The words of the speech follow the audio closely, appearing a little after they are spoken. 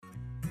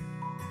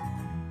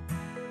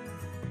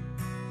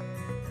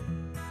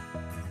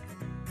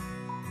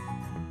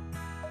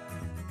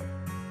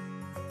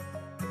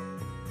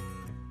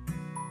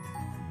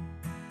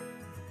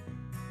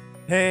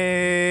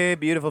Hey,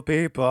 beautiful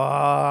people.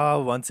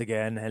 Once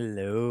again,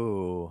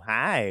 hello.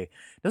 Hi.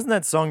 Doesn't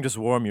that song just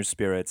warm your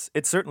spirits?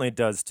 It certainly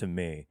does to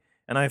me.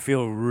 And I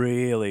feel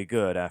really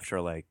good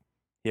after,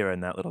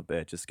 hearing that little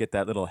bit. Just get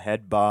that little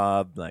head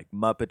bob, like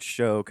Muppet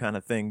Show kind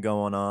of thing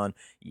going on.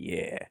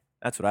 Yeah,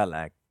 that's what I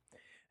like.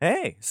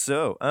 Hey,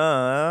 so,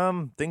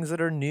 things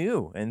that are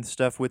new and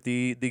stuff with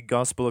the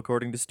gospel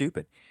according to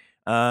stupid.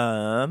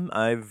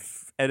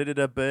 I've edited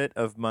a bit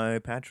of my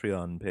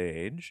Patreon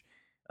page.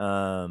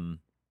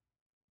 Um,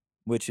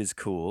 which is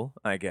cool,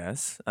 I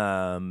guess.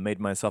 Made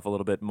myself a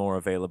little bit more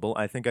available.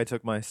 I think I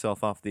took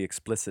myself off the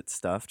explicit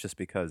stuff just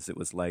because it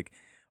was like,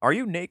 "Are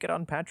you naked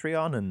on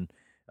Patreon?" And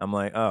I'm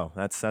like, "Oh,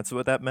 that's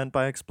what that meant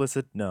by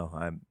explicit." No,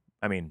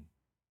 I mean,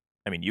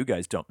 you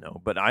guys don't know,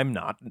 but I'm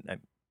not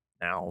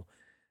now.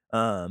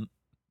 Um,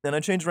 and I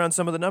changed around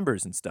some of the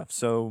numbers and stuff,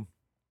 so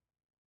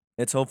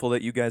it's hopeful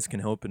that you guys can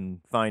help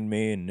and find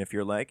me. And if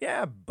you're like,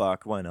 "Yeah,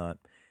 buck, why not?"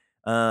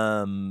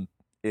 Um,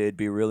 it'd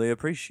be really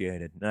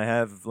appreciated. And I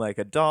have like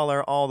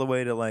 $1 all the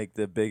way to like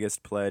the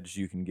biggest pledge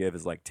you can give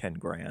is like 10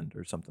 grand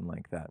or something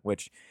like that,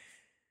 which,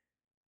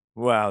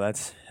 wow,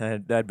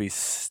 that'd be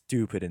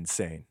stupid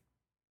insane.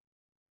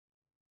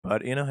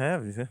 But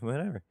have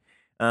whatever.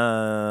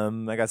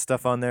 I got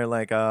stuff on there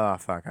like, oh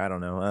fuck, I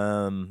don't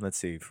know. Let's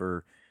see,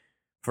 for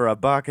a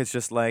buck, it's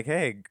just like,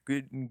 hey,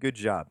 good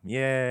job.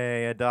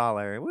 Yay,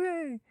 $1.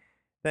 Whee!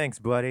 Thanks,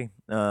 buddy.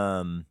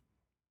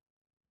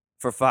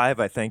 For 5,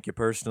 I thank you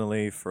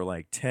personally. For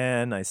like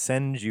 10, I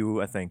send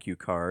you a thank you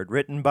card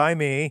written by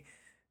me.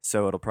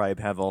 So it'll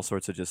probably have all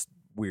sorts of just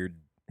weird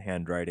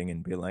handwriting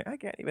and be like, I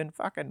can't even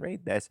fucking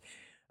read this.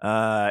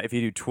 If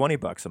you do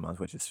 $20 a month,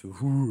 which is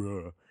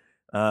what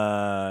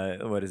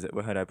is it?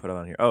 What did I put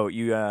on here? Oh,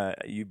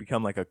 you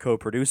become like a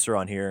co-producer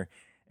on here,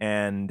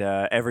 and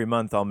every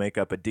month I'll make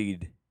up a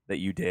deed that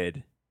you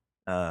did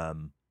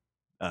um,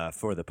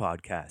 for the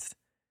podcast,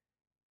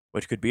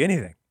 which could be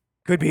anything.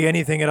 Could be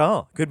anything at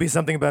all. Could be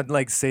something about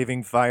like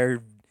saving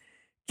fire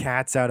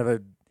cats out of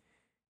a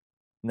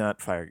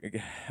not fire.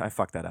 I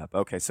fucked that up.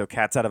 Okay, so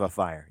cats out of a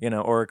fire,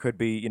 or it could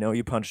be,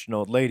 you punched an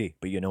old lady,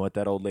 but you know what?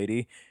 That old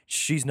lady,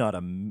 she's not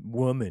a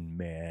woman,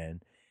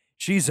 man.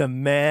 She's a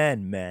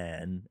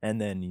man, and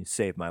then you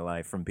save my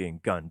life from being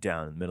gunned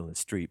down in the middle of the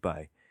street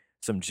by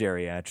some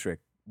geriatric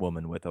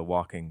woman with a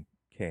walking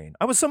cane.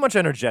 I was so much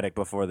energetic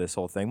before this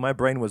whole thing. My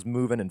brain was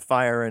moving and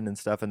firing and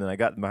stuff, and then I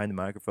got behind the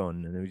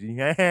microphone and it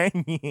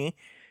was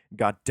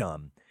got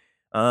dumb.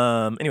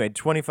 Anyway,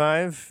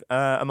 25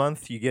 a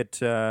month. You get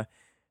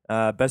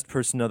best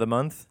person of the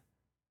month,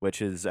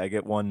 which is I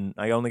get one.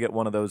 I only get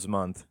one of those a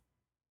month.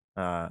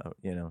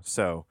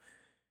 So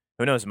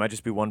who knows? It might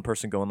just be one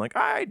person going like,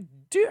 I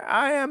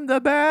am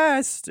the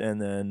best," and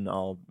then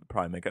I'll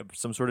probably make up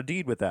some sort of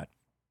deed with that.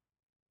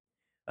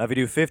 If you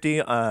do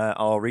 50,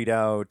 I'll read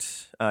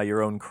out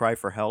your own cry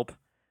for help.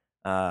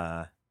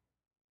 Uh,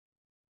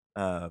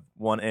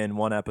 one in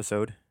one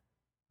episode.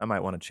 I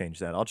might want to change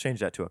that. I'll change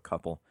that to a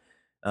couple.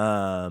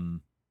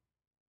 Um,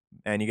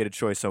 and you get a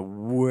choice of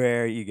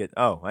where you get.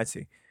 Oh, I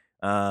see.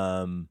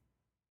 Um,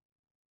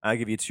 I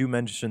give you 2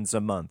 mentions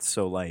a month,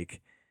 so, like,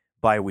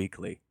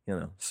 biweekly,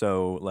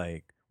 So,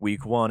 like,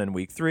 week 1 and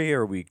week 3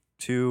 or week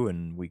 2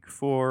 and week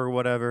 4 or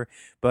whatever,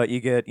 but you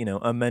get,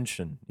 a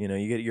mention,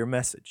 you get your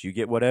message, you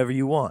get whatever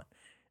you want,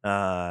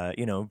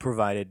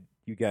 provided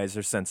you guys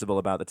are sensible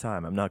about the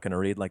time. I'm not gonna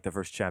read, like, the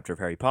first chapter of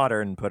Harry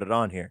Potter and put it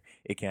on here.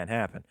 It can't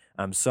happen.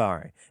 I'm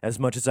sorry. As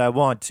much as I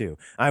want to.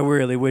 I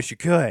really wish it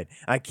could.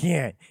 I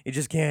can't. It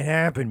just can't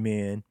happen,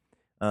 man.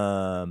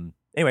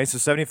 Anyway, so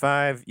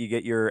 75, you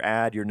get your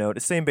ad, your note,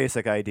 the same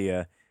basic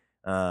idea.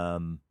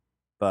 Um,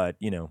 but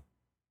you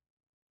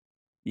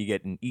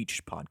get in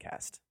each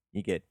podcast.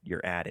 You get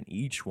your ad in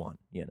each one,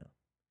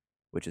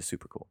 which is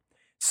super cool.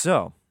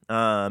 So,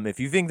 if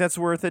you think that's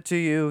worth it to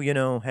you,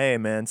 hey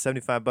man,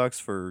 $75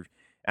 for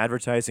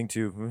advertising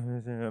to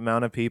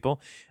amount of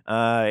people,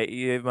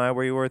 it might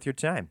be worth your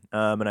time.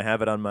 And I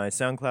have it on my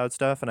SoundCloud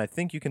stuff, and I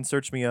think you can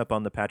search me up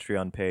on the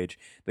Patreon page,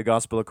 The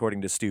Gospel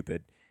According to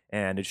Stupid,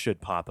 and it should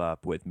pop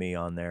up with me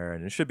on there,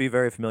 and it should be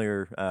very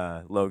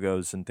familiar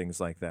logos and things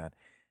like that,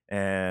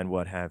 and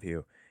what have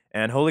you.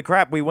 And holy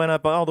crap, we went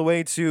up all the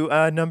way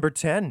to number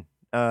 10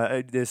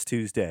 this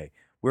Tuesday.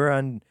 We're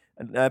on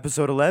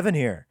episode 11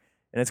 here,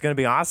 and it's going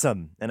to be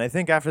awesome. And I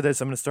think after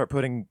this, I'm going to start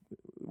putting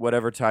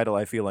whatever title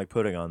I feel like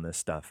putting on this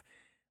stuff.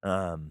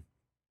 I'll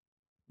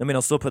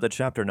still put the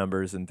chapter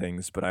numbers and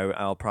things, but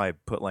I'll probably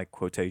put like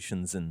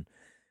quotations and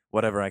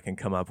whatever I can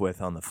come up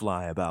with on the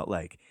fly about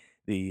like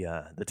the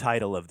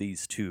title of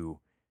these two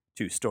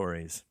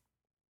stories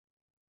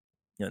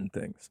and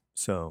things.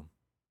 So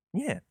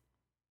yeah,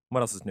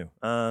 what else is new?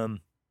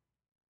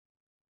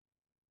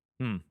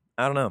 Hmm,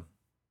 I don't know.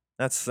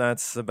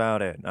 That's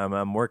about it.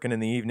 I'm working in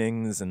the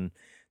evenings, and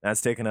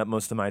that's taking up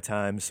most of my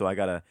time. So I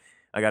gotta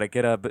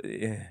get up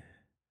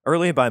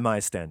early by my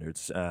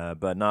standards,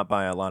 but not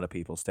by a lot of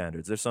people's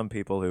standards. There's some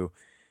people who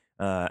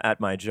at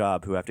my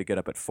job who have to get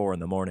up at 4 in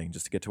the morning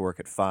just to get to work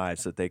at 5,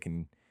 so that they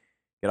can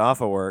get off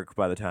of work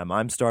by the time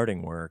I'm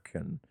starting work,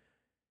 and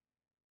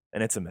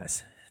it's a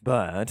mess.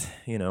 But,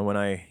 when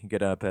I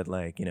get up at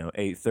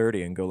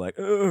 8:30 and go like,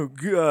 "Oh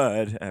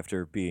god,"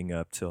 after being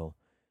up till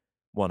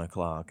 1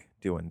 o'clock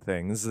doing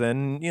things,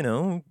 then,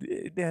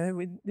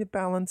 it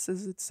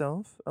balances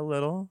itself a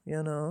little,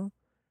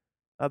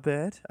 a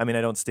bit. I mean,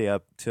 I don't stay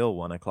up till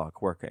 1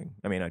 o'clock working.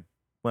 I mean,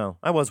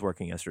 I was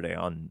working yesterday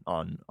on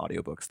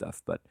audiobook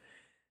stuff, but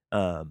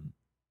um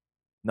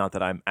not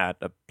that I'm at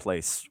a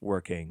place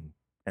working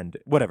and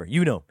whatever,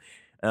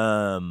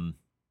 Um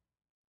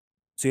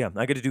so yeah,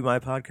 I get to do my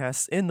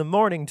podcasts in the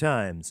morning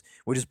times,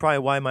 which is probably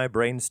why my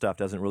brain stuff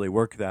doesn't really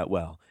work that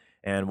well,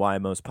 and why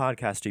most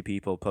podcasty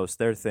people post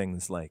their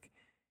things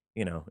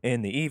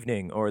in the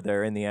evening, or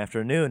they're in the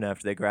afternoon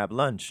after they grab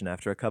lunch and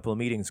after a couple of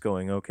meetings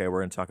going, okay,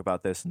 we're going to talk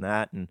about this and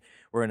that, and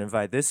we're going to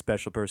invite this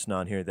special person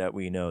on here that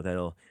we know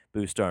that'll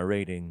boost our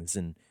ratings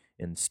and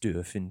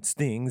stuff and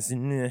things,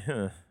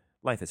 and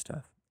life is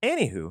tough.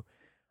 Anywho,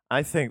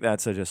 I think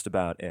that's just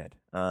about it.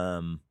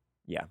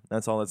 Yeah,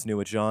 that's all that's new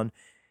with John.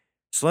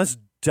 So let's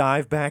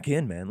dive back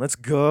in, man. Let's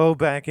go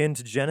back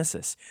into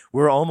Genesis.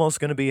 We're almost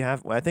going to be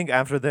I think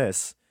after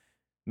this,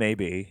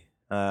 maybe,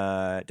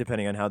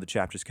 depending on how the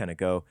chapters kind of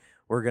go,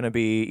 we're going to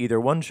be either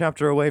one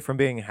chapter away from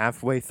being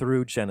halfway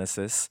through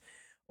Genesis,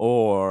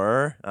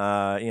 or,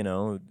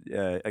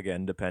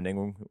 again,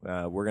 depending,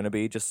 we're going to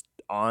be just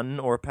on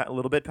or a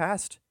little bit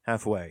past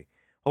halfway.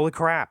 Holy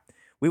crap.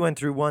 We went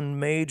through one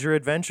major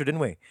adventure, didn't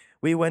we?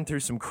 We went through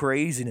some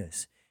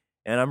craziness.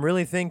 And I'm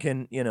really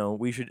thinking,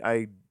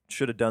 I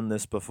should have done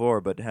this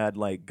before, but had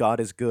God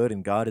is good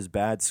and God is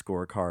bad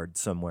scorecard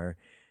somewhere.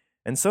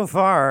 And so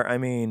far, I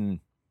mean,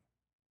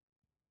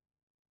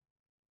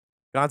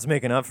 God's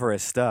making up for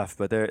his stuff,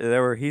 but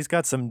he's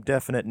got some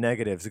definite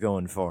negatives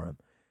going for him.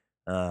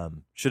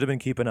 Should have been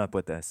keeping up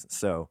with this.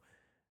 So,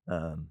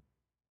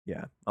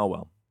 yeah. Oh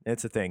well,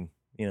 it's a thing.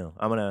 I'm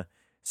gonna.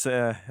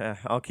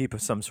 I'll keep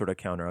some sort of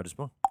counter. I'll just,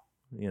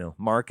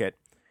 mark it,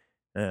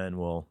 and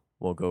we'll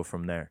go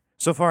from there.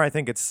 So far, I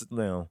think it's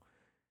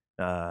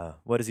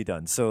what has he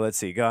done? So let's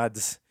see.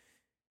 God's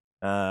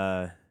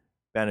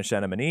banished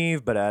Adam and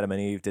Eve, but Adam and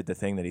Eve did the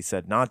thing that he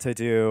said not to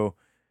do.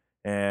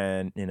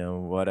 And,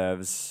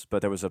 whatevs.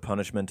 But there was a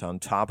punishment on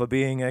top of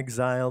being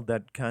exiled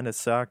that kind of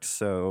sucked.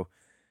 So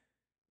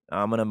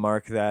I'm going to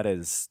mark that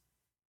as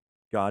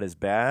God is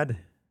bad.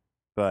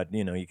 But,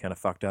 you kind of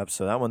fucked up.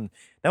 So that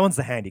one's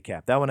the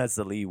handicap. That one has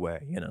the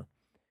leeway,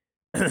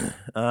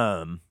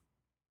 the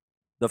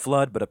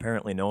flood, but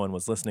apparently no one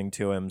was listening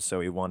to him.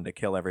 So he wanted to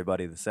kill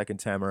everybody the second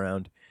time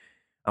around.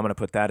 I'm going to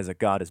put that as a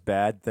God is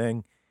bad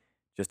thing,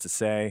 just to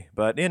say.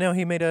 But,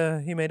 he made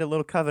a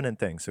little covenant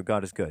thing. So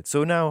God is good.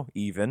 So now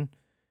even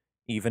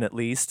at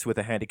least, with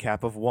a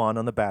handicap of 1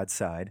 on the bad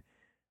side.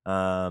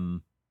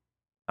 I'm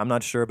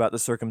not sure about the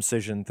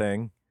circumcision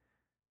thing.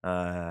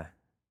 Uh,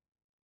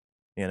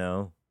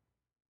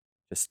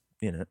 just,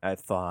 I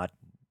thought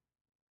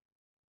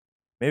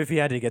maybe if you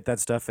had to get that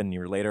stuff in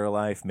your later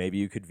life, maybe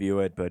you could view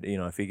it. But,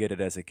 if you get it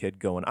as a kid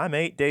going, I'm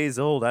 8 days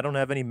old, I don't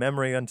have any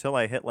memory until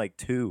I hit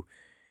 2,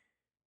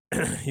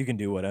 you can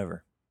do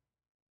whatever.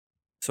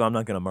 So I'm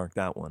not going to mark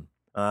that one.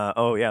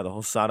 Oh, yeah, the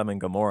whole Sodom and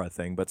Gomorrah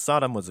thing. But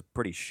Sodom was a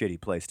pretty shitty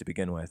place to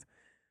begin with.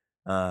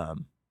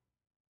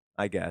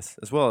 I guess,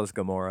 as well as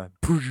Gomorrah.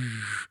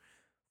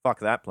 Fuck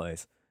that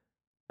place.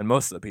 And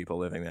most of the people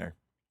living there.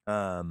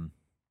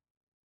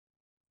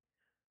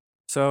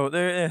 So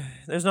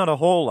there's not a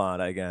whole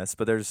lot, I guess,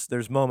 but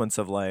there's moments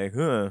of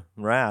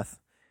wrath.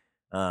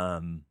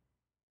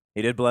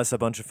 He did bless a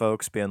bunch of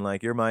folks, being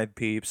like, "You're my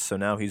peeps," so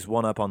now he's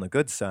one up on the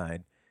good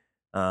side.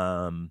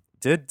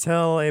 Did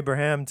tell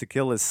Abraham to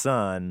kill his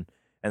son,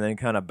 and then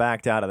kind of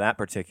backed out of that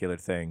particular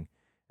thing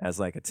as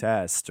a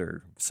test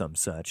or some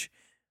such.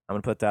 I'm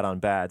gonna put that on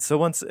bad.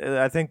 So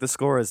I think the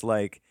score is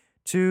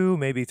 2,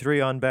 maybe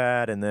 3 on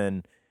bad, and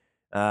then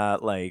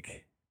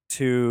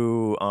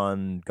 2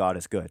 on God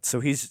is good. So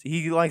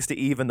he likes to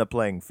even the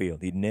playing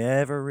field. You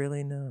never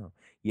really know.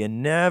 You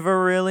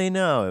never really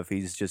know if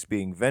he's just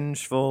being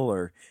vengeful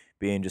or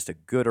being just a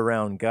good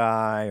around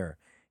guy, or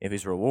if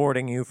he's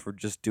rewarding you for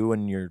just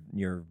doing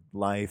your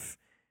life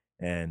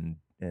and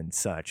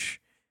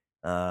such.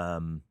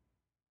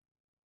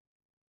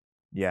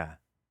 Yeah.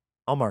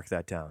 I'll mark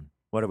that down.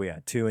 What are we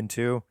at? 2 and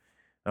 2?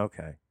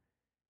 Okay.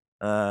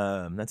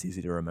 That's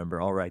easy to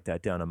remember. I'll write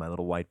that down on my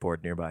little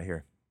whiteboard nearby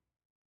here.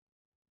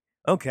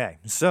 Okay,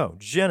 so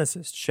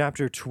Genesis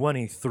chapter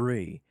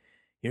 23.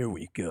 Here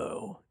we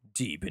go.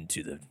 Deep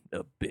into the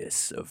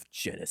abyss of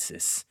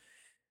Genesis.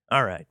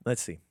 All right,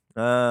 let's see.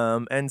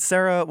 And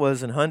Sarah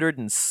was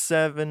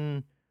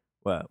 107,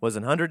 was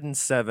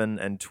 107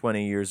 and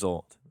 20 years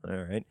old. All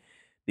right.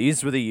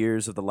 These were the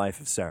years of the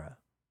life of Sarah.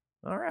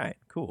 All right,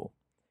 cool.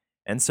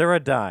 And Sarah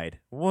died.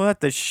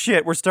 What the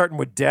shit? We're starting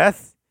with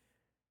death?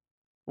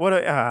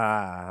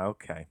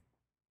 Okay.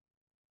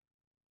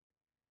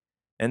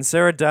 And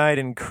Sarah died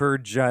in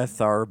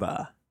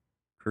Kirjatharba,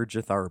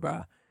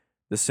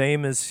 the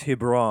same as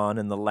Hebron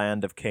in the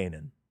land of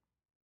Canaan.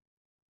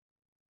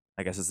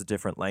 I guess it's a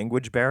different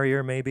language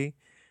barrier, maybe.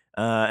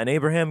 And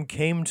Abraham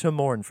came to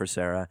mourn for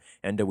Sarah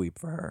and to weep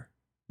for her.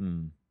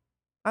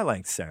 I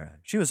liked Sarah.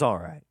 She was all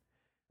right.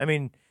 I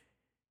mean,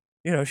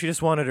 she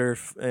just wanted her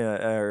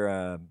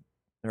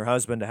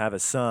husband to have a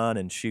son,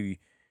 and she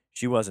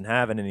wasn't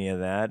having any of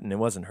that, and it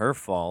wasn't her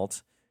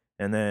fault.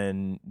 And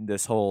then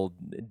this whole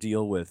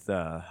deal with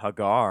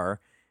Hagar,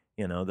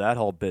 that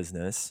whole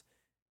business,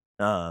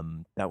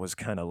 that was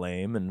kind of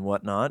lame and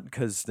whatnot,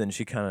 because then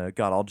she kind of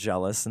got all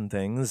jealous and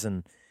things,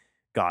 and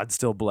God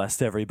still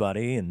blessed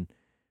everybody, and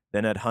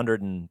then at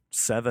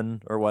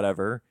 107 or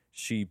whatever,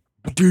 she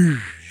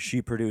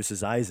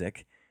produces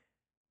Isaac.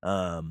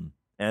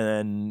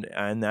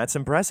 And that's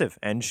impressive.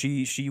 And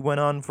she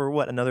went on for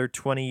what, another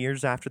 20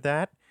 years after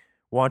that,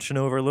 watching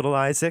over little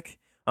Isaac,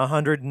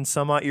 100 and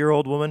some odd year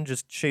old woman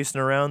just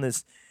chasing around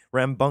this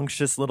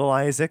rambunctious little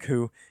Isaac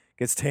who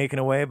gets taken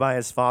away by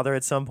his father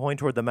at some point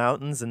toward the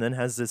mountains, and then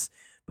has this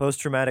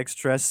post-traumatic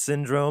stress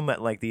syndrome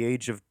at like the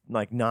age of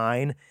like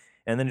 9,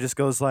 and then just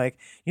goes like,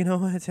 you know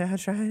what Dad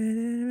tried to do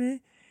to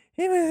me?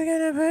 He was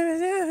gonna put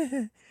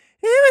me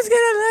he was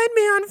gonna light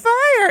me on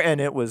fire,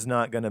 and it was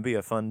not gonna be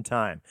a fun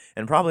time.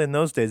 And probably in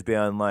those days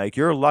being like,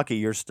 you're lucky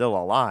you're still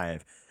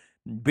alive.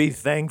 Be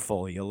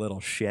thankful, you little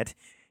shit,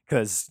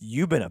 because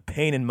you've been a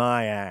pain in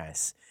my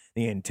ass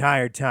the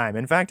entire time.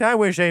 In fact, I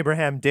wish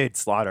Abraham did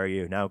slaughter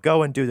you. Now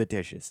go and do the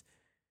dishes.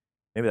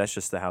 Maybe that's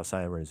just the house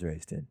I was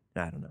raised in.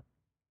 I don't know.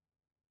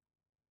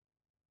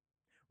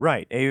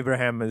 Right.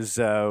 Abraham is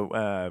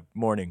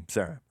mourning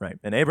Sarah. Right.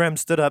 And Abraham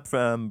stood up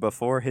from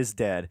before his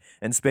dead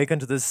and spake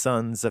unto the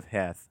sons of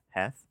Heth.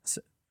 Heth?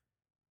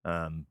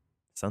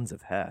 Sons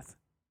of Heth.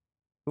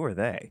 Who are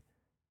they?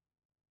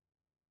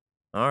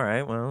 All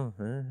right. Well,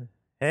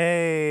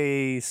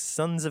 hey,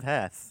 sons of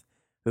Heth,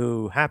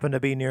 who happen to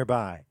be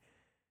nearby,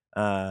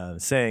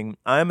 saying,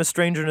 I am a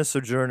stranger and a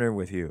sojourner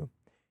with you.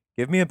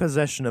 Give me a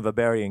possession of a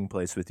burying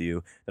place with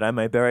you, that I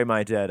may bury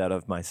my dead out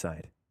of my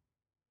sight.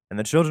 And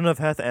the children of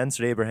Heth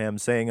answered Abraham,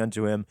 saying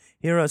unto him,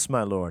 Hear us,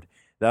 my lord.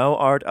 Thou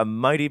art a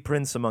mighty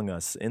prince among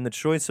us. In the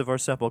choice of our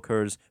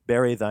sepulchres,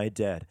 bury thy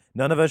dead.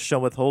 None of us shall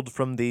withhold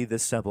from thee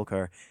this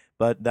sepulchre,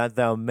 but that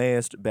thou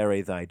mayest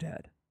bury thy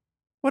dead.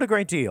 What a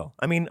great deal.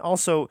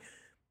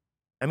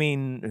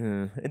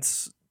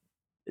 It's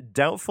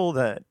doubtful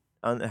that.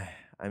 I'm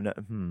not.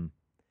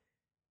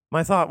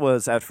 My thought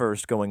was at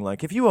first going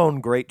like, if you own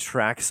great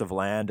tracts of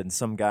land and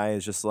some guy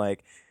is just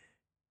like,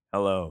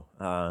 hello,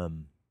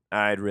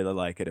 I'd really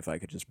like it if I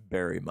could just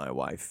bury my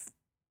wife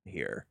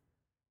here.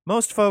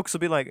 Most folks will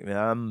be like,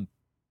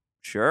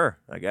 sure,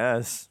 I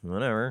guess,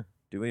 whatever,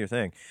 do your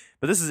thing.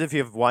 But this is if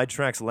you have wide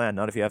tracts of land,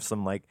 not if you have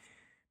some like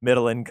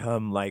middle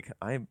income,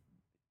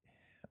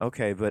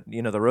 okay, but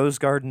the rose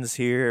gardens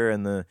here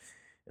and the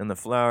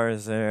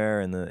flowers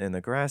there and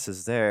the grass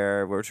is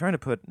there. We're trying to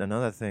put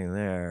another thing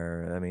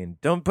there. I mean,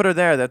 don't put her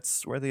there.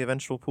 That's where the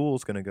eventual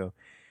pool's gonna go.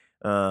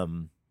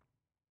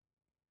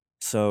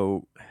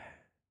 So,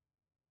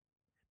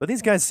 but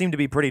these guys seem to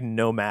be pretty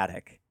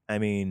nomadic. I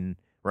mean,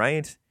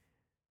 right?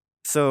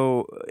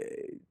 So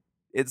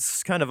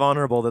it's kind of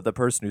honorable that the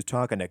person who's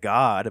talking to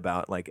God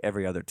about like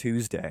every other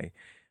Tuesday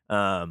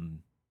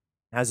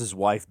has his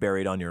wife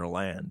buried on your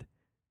land.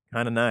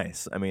 Kind of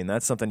nice. I mean,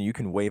 that's something you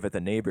can wave at the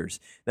neighbors.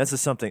 That's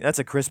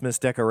a Christmas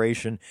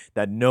decoration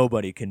that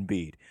nobody can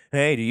beat.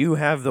 Hey, do you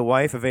have the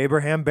wife of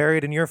Abraham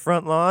buried in your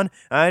front lawn?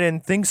 I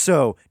didn't think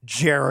so,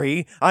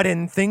 Jerry. I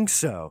didn't think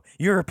so.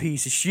 You're a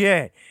piece of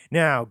shit.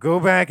 Now, go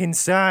back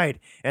inside,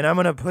 and I'm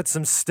going to put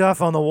some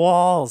stuff on the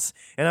walls,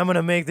 and I'm going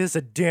to make this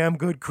a damn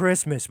good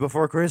Christmas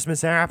before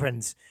Christmas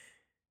happens.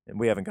 And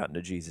we haven't gotten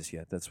to Jesus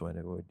yet. That's when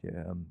it would.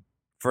 Yeah.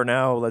 For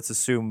now, let's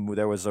assume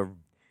there was a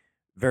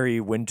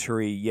very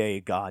wintry yay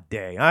God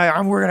day.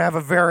 We're gonna have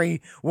a very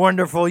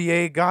wonderful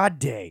yay God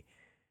day.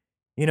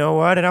 You know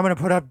what? And I'm gonna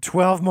put up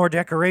 12 more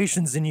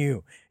decorations than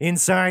you,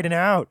 inside and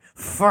out.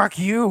 Fuck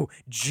you,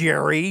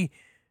 Jerry,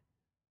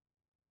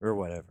 or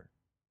whatever.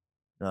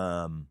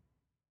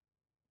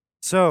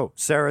 So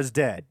Sarah's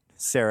dead.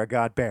 Sarah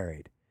got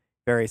buried.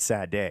 Very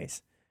sad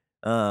days.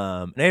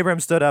 And Abram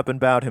stood up and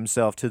bowed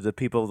himself to the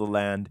people of the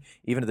land,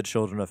 even to the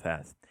children of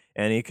Heth.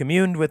 And he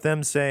communed with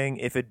them, saying,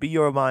 If it be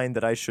your mind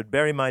that I should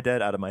bury my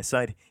dead out of my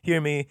sight, hear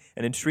me,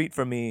 and entreat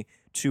from me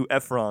to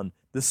Ephron,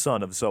 the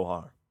son of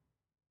Zohar.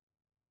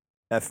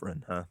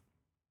 Ephron, huh?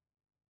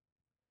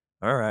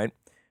 All right.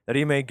 That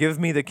he may give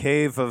me the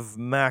cave of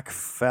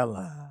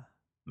Machpelah,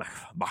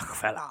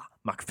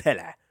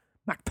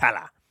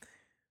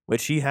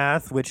 which he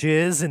hath, which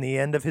is in the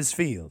end of his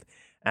field.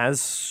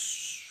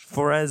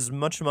 For as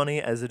much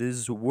money as it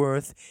is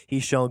worth, he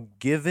shall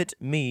give it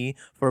me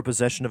for a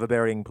possession of a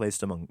burying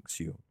place amongst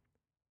you.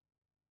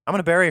 I'm going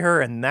to bury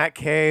her in that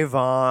cave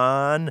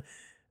on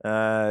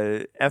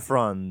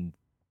Ephron,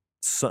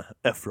 son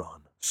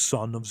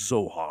of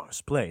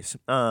Zohar's place.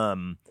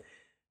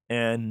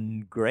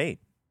 And great.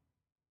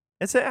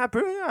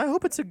 I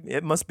hope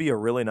it must be a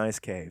really nice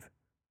cave.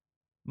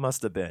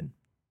 Must have been.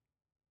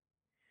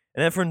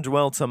 And Ephron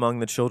dwelt among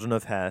the children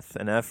of Heth,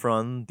 and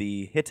Ephron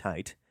the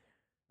Hittite,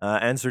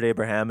 Answered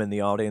Abraham in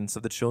the audience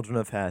of the children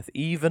of Heth,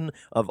 even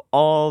of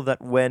all that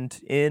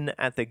went in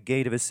at the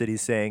gate of his city,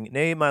 saying,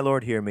 Nay, my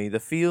lord, hear me. The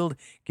field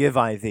give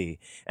I thee,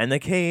 and the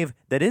cave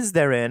that is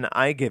therein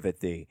I give it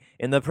thee.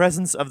 In the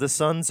presence of the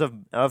sons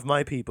of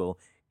my people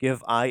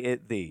give I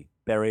it thee.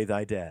 Bury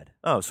thy dead.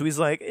 Oh, so he's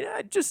like,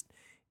 yeah, just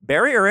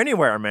bury her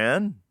anywhere,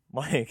 man.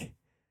 Like,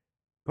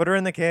 put her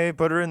in the cave,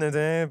 put her in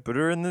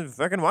the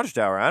fucking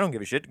watchtower. I don't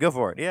give a shit. Go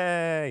for it.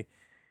 Yay.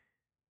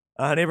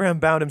 And Abraham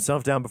bowed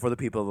himself down before the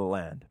people of the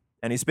land.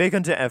 And he spake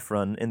unto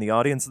Ephron in the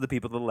audience of the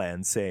people of the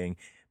land, saying,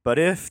 But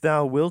if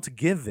thou wilt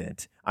give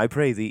it, I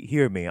pray thee,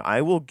 hear me.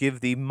 I will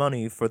give thee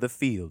money for the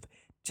field.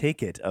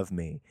 Take it of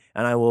me,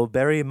 and I will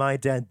bury my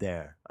dead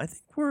there. I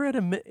think we're at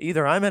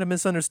either I'm at a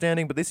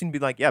misunderstanding, but they seem to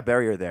be like, yeah,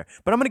 bury her there.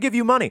 But I'm going to give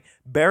you money.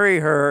 Bury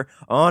her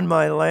on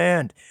my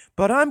land.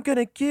 But I'm going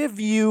to give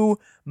you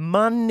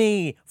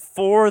money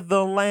for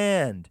the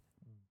land.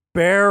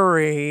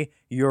 Bury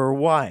your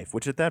wife,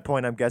 which at that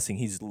point I'm guessing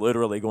he's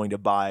literally going to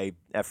buy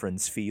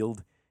Ephron's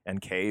field and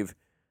cave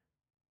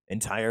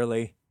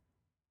entirely.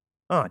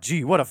 Oh,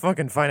 gee, what a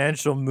fucking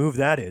financial move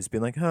that is.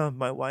 Being like,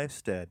 my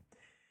wife's dead.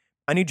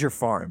 I need your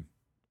farm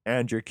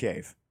and your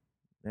cave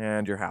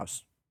and your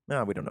house.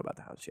 No, we don't know about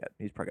the house yet.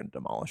 He's probably going to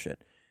demolish it.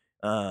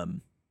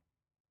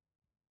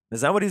 Is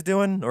that what he's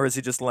doing? Or is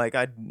he just like,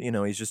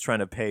 he's just trying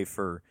to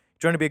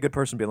trying to be a good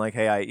person, being like,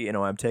 hey,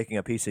 I'm taking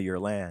a piece of your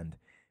land.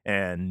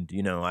 And,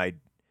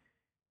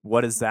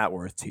 what is that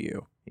worth to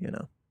you?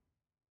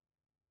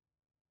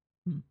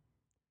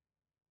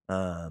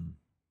 And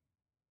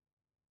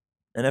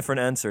Ephron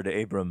answered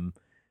Abram,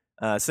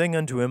 saying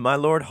unto him, My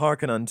lord,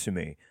 hearken unto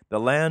me. The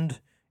land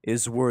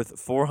is worth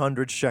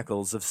 400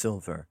 shekels of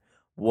silver.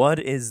 What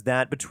is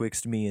that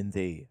betwixt me and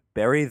thee?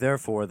 Bury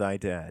therefore thy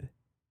dead.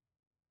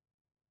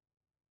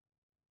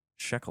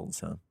 Shekels,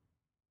 huh?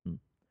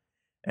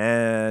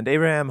 And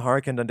Abraham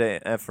hearkened unto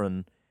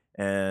Ephron,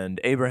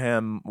 and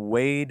Abraham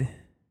weighed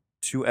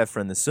to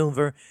Ephron the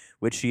silver,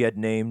 which he had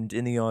named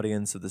in the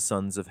audience of the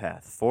sons of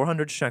Heth,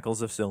 400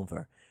 shekels of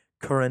silver,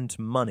 current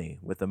money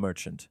with the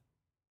merchant.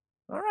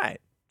 All right,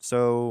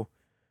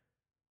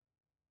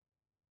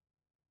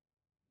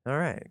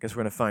 I guess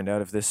we're going to find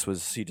out if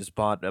he just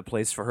bought a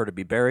place for her to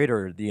be buried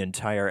or the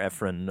entire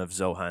Ephron of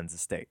Zohan's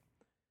estate.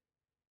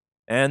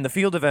 And the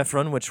field of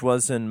Ephron, which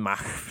was in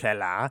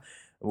Machpelah,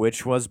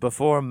 which was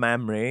before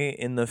Mamre,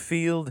 in the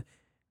field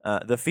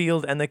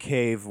and the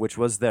cave which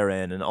was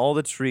therein, and all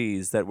the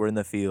trees that were in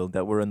the field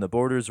that were in the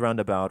borders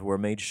round about were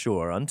made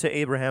sure unto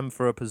Abraham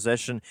for a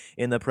possession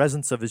in the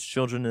presence of his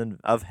children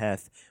of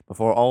Heth,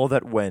 before all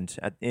that went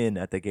in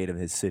at the gate of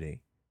his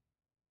city.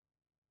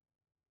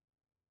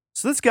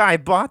 So this guy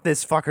bought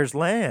this fucker's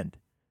land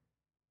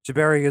to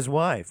bury his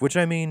wife, which,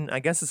 I mean, I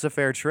guess it's a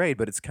fair trade,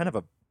 but it's kind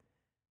of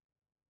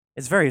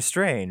it's very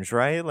strange,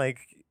 right?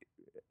 Like,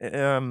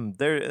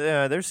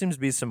 there seems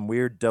to be some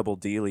weird double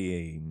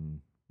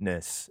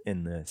dealingness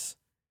in this.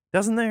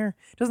 Doesn't there?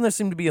 Doesn't there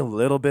seem to be a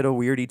little bit of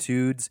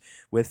weirdy-tudes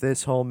with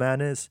this whole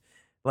madness?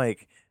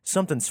 Like,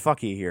 something's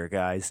fucky here,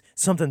 guys.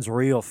 Something's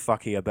real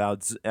fucky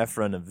about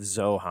Ephron of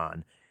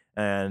Zohan.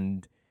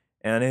 And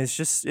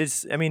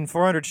it's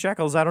 400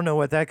 shekels, I don't know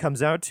what that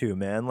comes out to,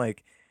 man.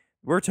 Like,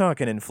 we're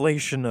talking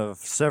inflation of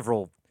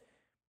several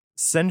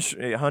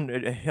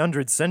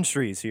hundred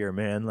centuries here,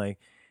 man. Like,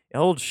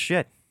 old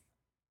shit.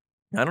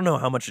 I don't know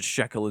how much a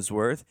shekel is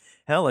worth.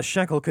 Hell, a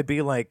shekel could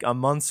be like a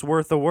month's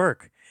worth of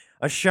work.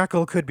 A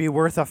shekel could be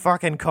worth a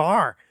fucking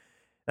car.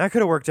 That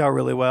could have worked out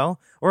really well.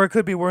 Or it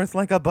could be worth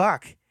like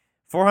 $1.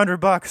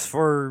 $400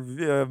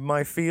 for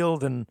my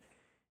field and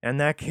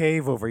that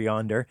cave over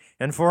yonder.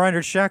 And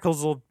 400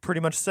 shekels will pretty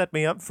much set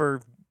me up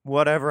for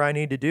whatever I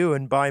need to do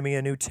and buy me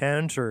a new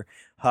tent or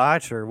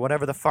hut or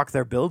whatever the fuck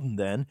they're building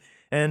then.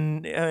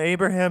 And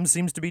Abraham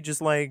seems to be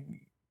just like,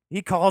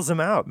 he calls him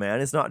out,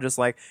 man. It's not just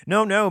like,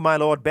 no, my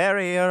lord,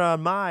 bury her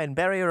on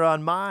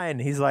mine.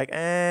 He's like,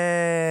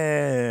 and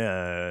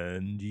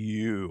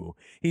you.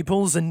 He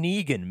pulls a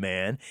Negan,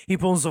 man. He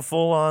pulls a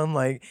full-on,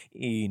 like,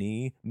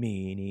 eeny,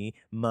 meeny,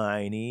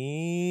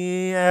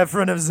 miny,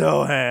 Ephron of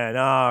Zohan.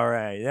 All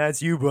right,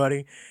 that's you,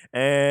 buddy.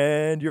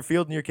 And your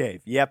field and your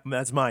cave. Yep,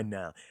 that's mine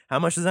now. How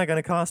much is that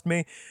going to cost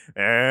me?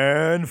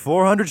 And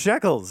 400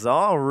 shekels.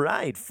 All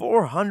right,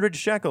 400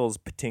 shekels.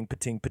 Patink,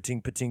 patink,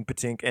 patink, patink,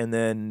 patink. And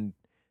then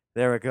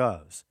there it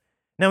goes.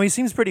 Now, he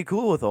seems pretty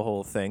cool with the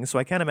whole thing, so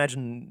I can't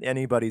imagine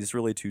anybody's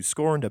really too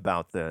scorned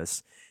about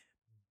this.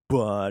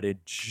 But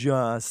it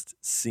just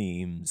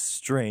seems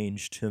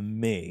strange to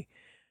me.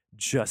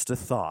 Just a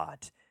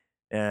thought.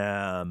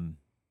 All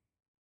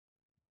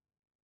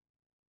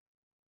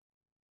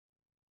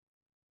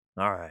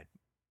right.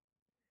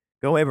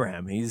 Go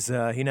Abraham. He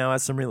now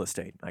has some real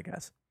estate, I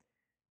guess.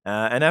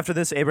 And after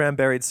this, Abraham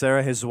buried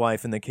Sarah his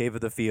wife in the cave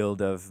of the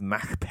field of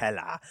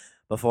Machpelah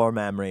before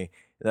Mamre,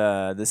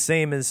 the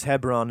same as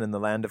Hebron in the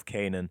land of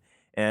Canaan.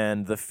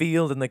 And the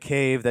field and the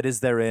cave that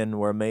is therein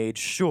were made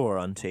sure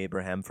unto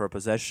Abraham for a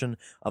possession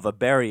of a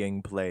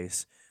burying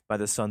place by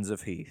the sons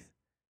of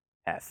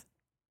Heth.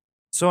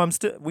 So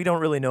we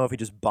don't really know if he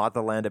just bought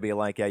the land to be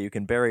like, yeah, you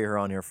can bury her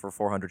on here for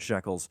 400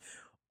 shekels,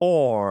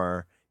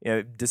 or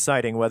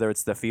deciding whether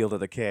it's the field or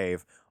the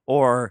cave,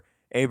 or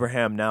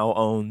Abraham now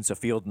owns a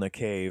field in the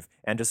cave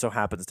and just so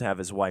happens to have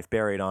his wife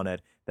buried on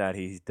it that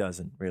he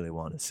doesn't really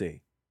want to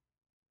see.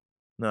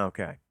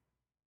 Okay.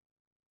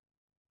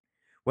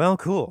 Well,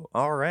 cool.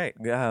 All right.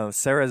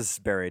 Sarah's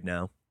buried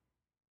now.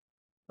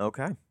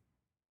 Okay.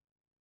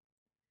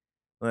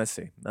 Let's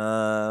see.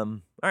 All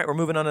right, we're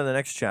moving on to the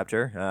next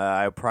chapter.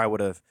 I probably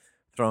would have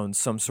thrown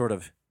some sort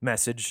of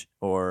message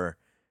or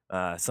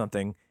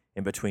something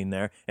in between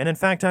there, and in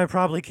fact, I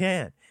probably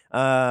can.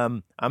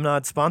 I'm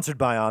not sponsored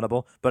by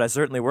Audible, but I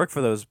certainly work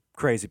for those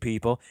crazy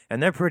people,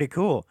 and they're pretty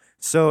cool.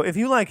 So if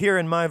you like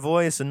hearing my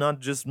voice and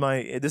not just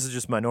this is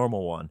just my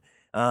normal one.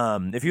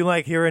 If you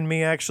like hearing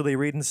me actually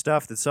reading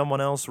stuff that someone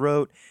else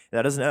wrote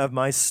that doesn't have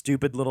my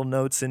stupid little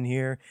notes in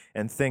here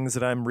and things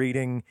that I'm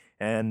reading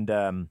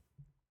and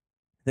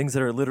things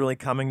that are literally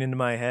coming into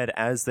my head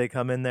as they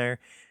come in there,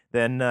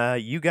 then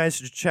you guys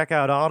should check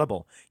out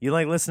Audible. You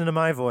like listening to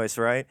my voice,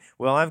 right?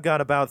 Well, I've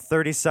got about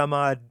 30 some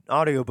odd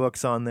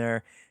audiobooks on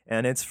there,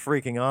 and it's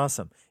freaking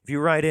awesome. If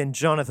you write in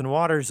Jonathan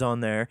Waters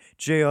on there,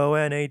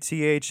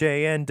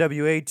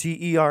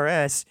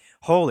 JONATHANWATERS,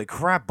 holy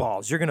crap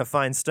balls, you're going to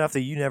find stuff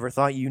that you never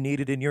thought you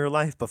needed in your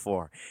life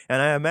before.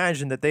 And I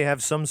imagine that they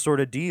have some sort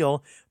of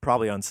deal,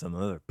 probably on some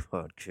other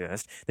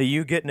podcast, that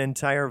you get an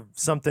entire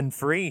something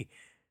free,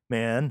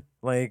 man.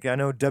 Like, I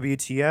know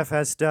WTF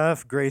has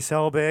stuff, Grace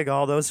Helbig,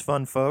 all those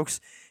fun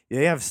folks.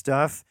 They have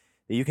stuff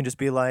that you can just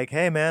be like,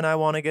 hey, man, I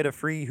want to get a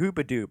free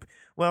Hoopadoop.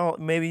 Well,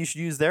 maybe you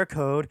should use their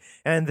code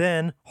and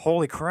then,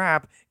 holy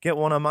crap, get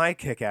one of my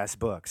kick ass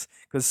books.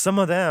 Because some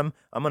of them,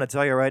 I'm going to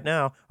tell you right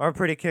now, are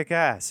pretty kick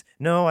ass.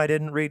 No, I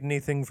didn't read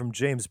anything from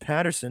James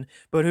Patterson,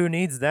 but who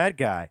needs that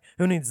guy?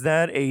 Who needs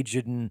that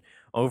aged and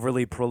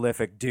overly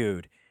prolific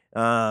dude?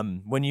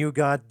 When you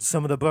got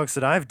some of the books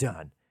that I've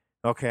done,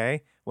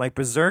 okay? Like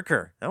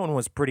Berserker, that one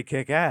was pretty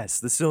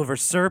kick-ass. The Silver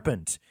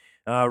Serpent,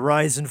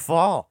 Rise and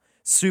Fall,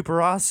 super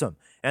awesome.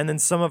 And then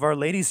some of our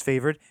ladies'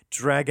 favorite,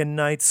 Dragon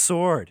Knight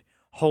Sword.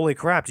 Holy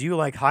crap, do you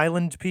like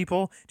Highland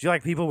people? Do you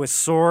like people with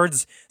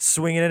swords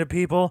swinging at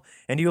people?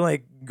 And do you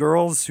like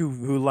girls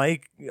who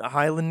like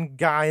Highland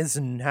guys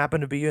and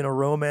happen to be in a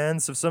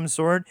romance of some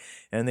sort?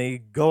 And they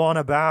go on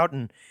about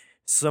and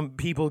some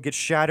people get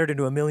shattered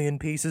into a million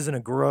pieces in a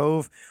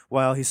grove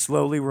while he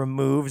slowly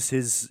removes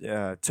his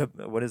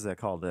what is that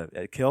called?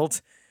 A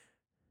kilt?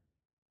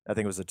 I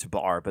think it was a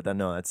tabar, but then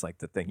no, that's like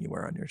the thing you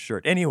wear on your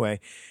shirt. Anyway,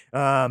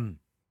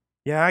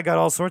 yeah, I got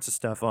all sorts of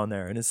stuff on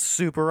there, and it's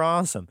super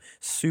awesome,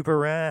 super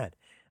rad.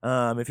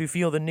 If you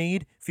feel the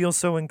need, feel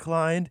so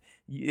inclined,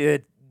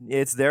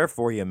 it's there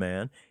for you,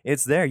 man.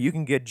 It's there. You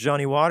can get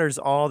Johnny Waters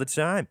all the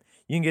time.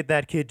 You can get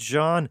that kid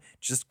John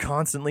just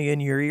constantly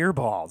in your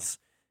earballs.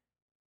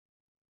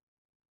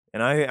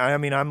 And I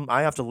mean,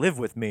 I have to live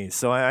with me,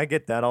 so I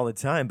get that all the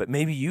time. But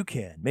maybe you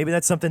can. Maybe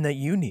that's something that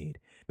you need.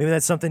 Maybe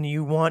that's something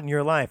you want in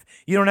your life.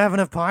 You don't have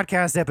enough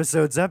podcast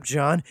episodes up,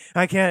 John.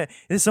 I can't.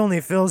 This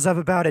only fills up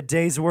about a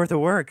day's worth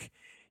of work.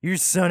 You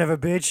son of a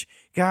bitch.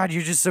 God,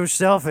 you're just so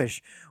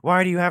selfish.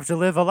 Why do you have to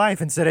live a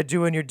life instead of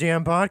doing your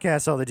damn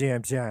podcast all the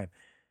damn time?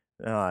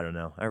 Oh, I don't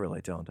know. I really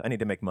don't. I need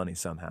to make money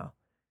somehow.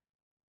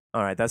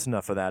 All right, that's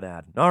enough of that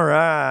ad. All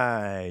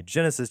right,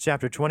 Genesis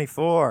chapter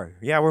 24.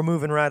 Yeah, we're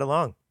moving right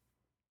along.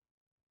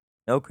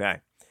 Okay.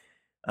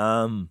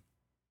 And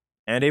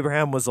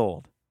Abraham was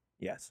old.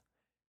 Yes.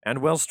 And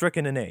well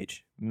stricken in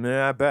age.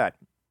 I bet.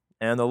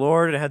 And the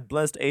Lord had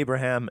blessed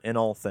Abraham in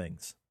all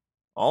things.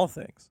 All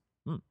things.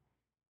 And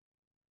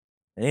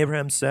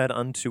Abraham said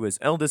unto his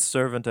eldest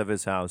servant of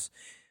his house,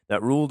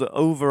 that ruled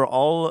over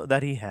all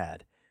that he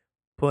had,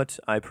 put,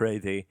 I pray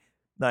thee,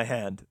 thy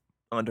hand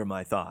under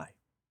my thigh.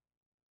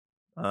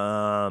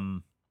 Hmm.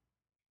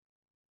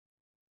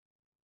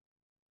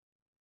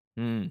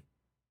 Hmm.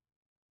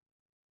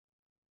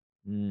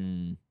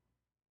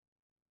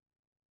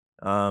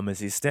 Is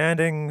he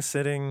standing,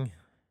 sitting?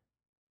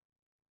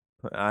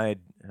 I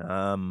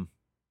um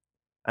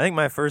I think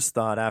my first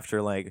thought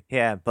after like,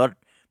 yeah, put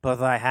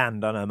thy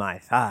hand under my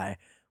thigh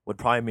would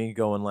probably be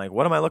going like,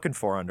 what am I looking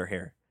for under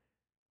here?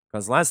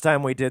 Because last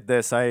time we did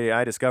this,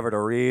 I discovered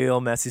a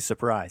real messy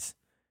surprise.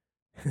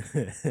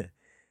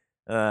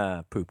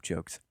 Poop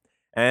jokes.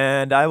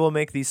 And I will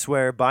make thee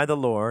swear by the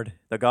Lord,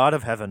 the God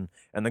of heaven,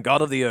 and the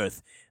God of the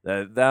earth,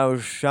 that thou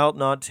shalt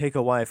not take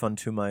a wife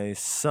unto my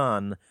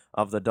son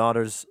of the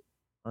daughters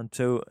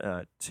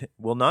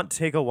will not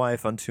take a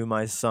wife unto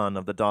my son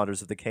of the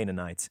daughters of the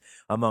Canaanites,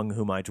 among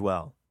whom I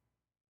dwell.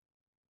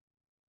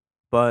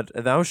 But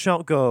thou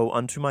shalt go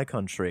unto my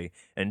country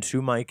and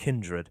to my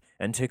kindred,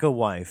 and take a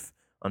wife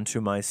unto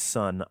my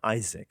son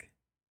Isaac.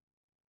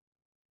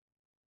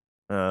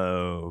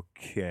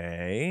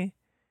 Okay.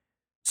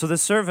 So the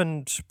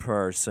servant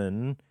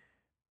person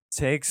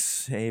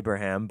takes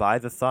Abraham by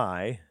the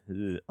thigh,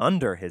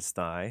 under his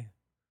thigh,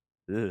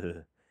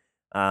 ugh,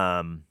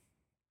 um,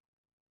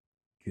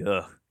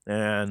 ugh,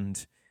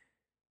 and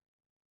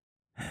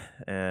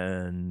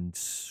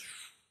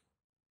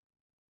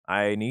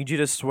I need you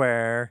to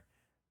swear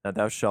that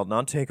thou shalt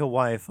not take a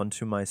wife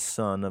unto my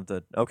son of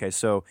the. Okay,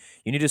 so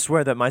you need to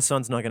swear that my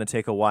son's not going to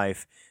take a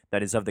wife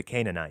that is of the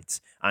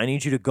Canaanites. I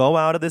need you to go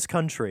out of this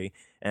country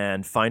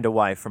and find a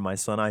wife for my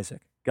son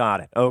Isaac.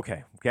 Got it.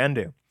 Okay, can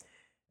do.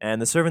 And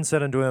the servant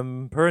said unto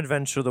him,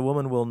 Peradventure the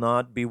woman will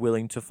not be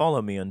willing to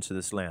follow me unto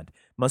this land.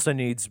 Must I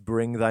needs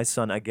bring thy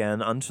son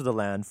again unto the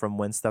land from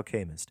whence thou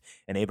camest?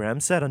 And Abraham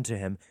said unto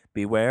him,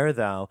 Beware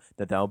thou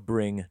that thou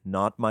bring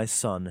not my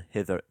son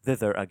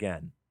thither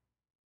again.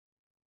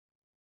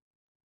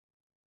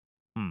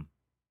 Hmm.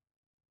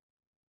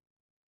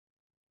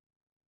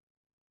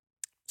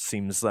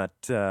 Seems that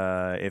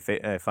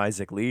if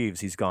Isaac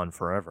leaves, he's gone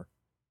forever.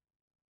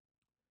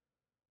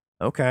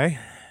 Okay,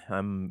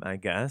 I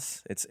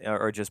guess it's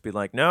or just be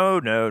like, no,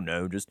 no,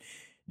 no, just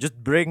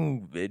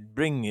bring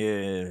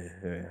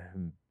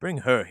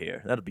her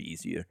here. That'll be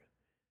easier.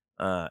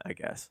 I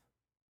guess.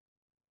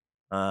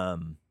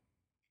 Um,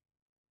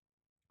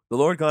 the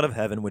Lord God of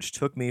heaven, which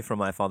took me from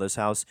my father's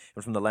house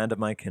and from the land of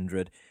my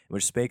kindred,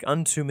 which spake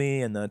unto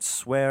me and that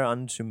sware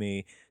unto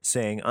me,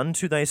 saying,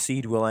 Unto thy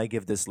seed will I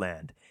give this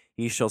land.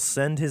 He shall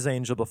send his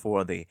angel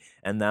before thee,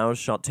 and thou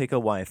shalt take a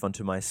wife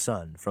unto my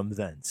son from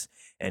thence.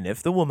 And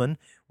if the woman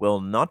will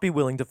not be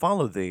willing to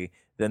follow thee,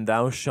 then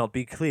thou shalt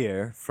be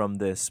clear from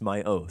this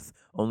my oath.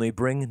 Only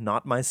bring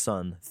not my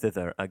son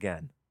thither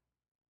again.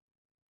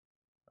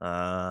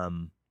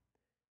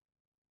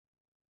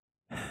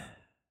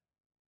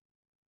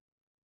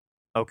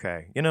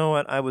 Okay. You know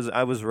what? I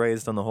was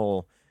raised on the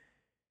whole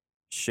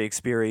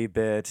Shakespeare-y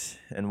bit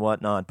and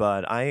whatnot,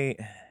 but I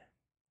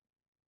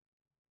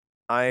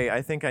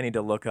think I need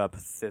to look up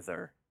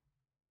thither.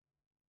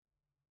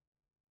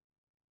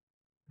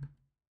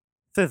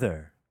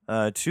 Thither.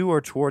 To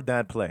or toward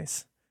that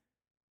place.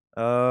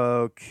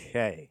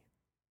 Okay.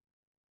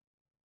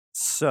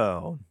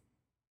 So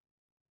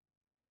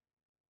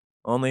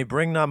only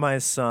bring not my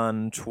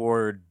son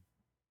toward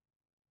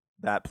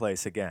that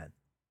place again.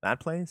 That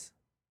place?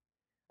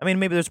 I mean,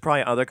 maybe there's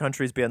probably other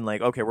countries being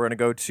like, okay, we're gonna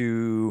go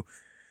to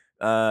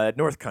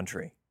North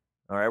Country.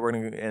 All right, we're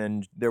gonna,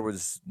 and there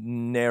was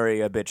nary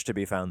a bitch to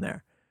be found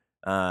there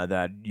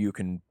that you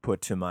can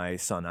put to my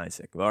son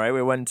Isaac. All right,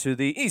 we went to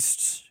the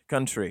East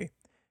Country,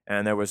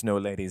 and there was no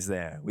ladies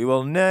there. We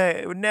will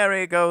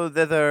nary go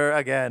thither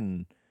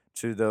again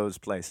to those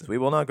places. We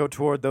will not go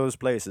toward those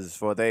places,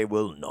 for they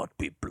will not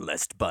be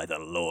blessed by the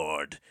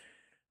Lord.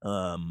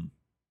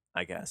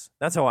 I guess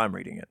that's how I'm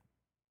reading it.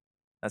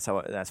 That's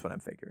what I'm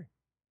figuring.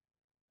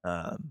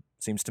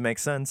 Seems to make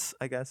sense,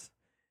 I guess.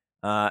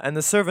 And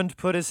the servant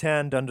put his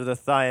hand under the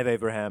thigh of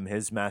Abraham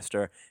his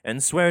master,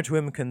 and sware to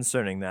him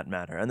concerning that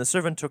matter. And the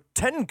servant took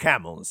 10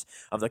 camels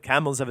of the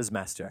camels of his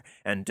master,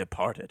 and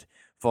departed.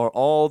 For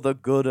all the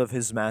good of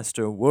his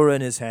master were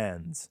in his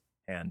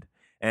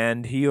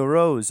And he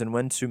arose and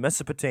went to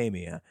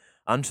Mesopotamia,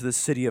 unto the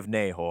city of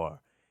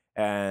Nahor.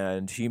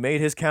 And he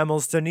made his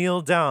camels to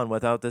kneel down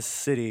without the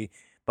city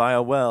by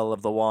a well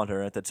of the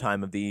water at the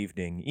time of the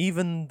evening,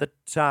 even the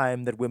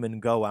time that women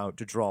go out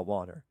to draw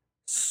water.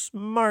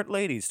 Smart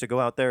ladies to go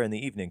out there in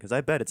the evening, because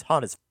I bet it's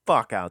hot as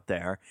fuck out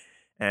there.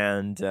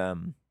 And,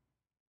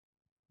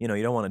 you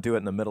don't want to do it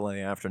in the middle of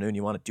the afternoon.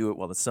 You want to do it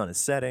while the sun is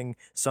setting,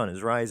 sun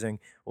is rising,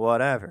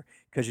 whatever,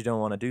 because you don't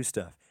want to do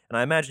stuff. And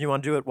I imagine you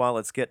want to do it while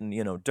it's getting,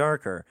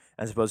 darker,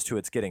 as opposed to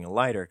it's getting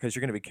lighter, because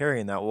you're going to be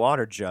carrying that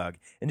water jug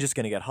and just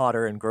going to get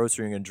hotter and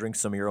grosser. You're going to drink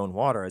some of your own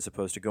water, as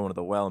opposed to going to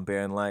the well and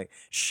being like,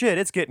 shit,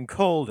 it's getting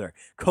colder.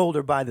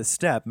 Colder by the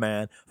step,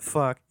 man.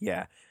 Fuck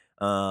yeah.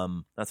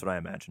 That's what I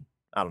imagine.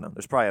 I don't know.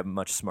 There's probably a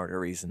much smarter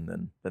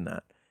reason than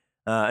that.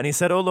 And he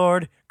said, O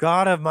Lord,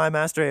 God of my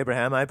master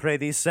Abraham, I pray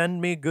thee, send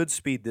me good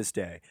speed this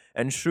day,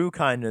 and shew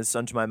kindness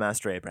unto my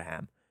master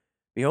Abraham.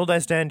 Behold, I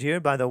stand here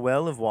by the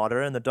well of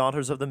water, and the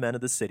daughters of the men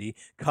of the city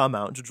come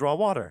out to draw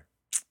water.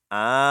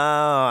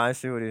 Ah, I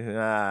see what he.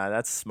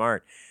 That's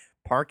smart.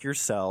 Park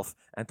yourself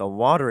at the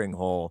watering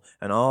hole,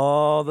 and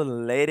all the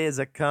ladies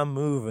that come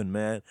moving,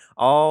 man,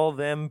 all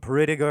them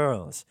pretty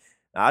girls.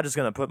 I'm just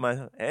gonna put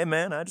my. Hey,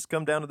 man, I just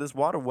come down to this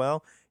water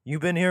well. You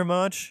been here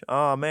much?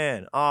 Oh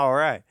man, all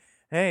right.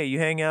 Hey, you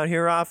hang out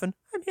here often?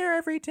 I'm here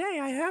every day.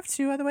 I have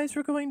to, otherwise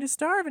we're going to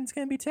starve, and it's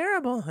gonna be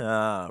terrible.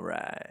 All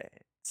right.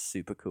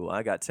 Super cool.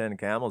 I got 10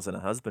 camels and a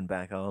husband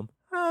back home.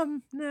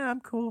 Nah,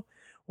 I'm cool.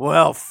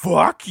 Well,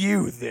 fuck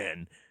you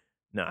then.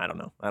 No, I don't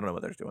know. I don't know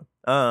what they're doing.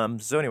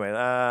 So anyway,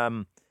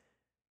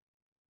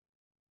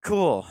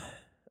 cool.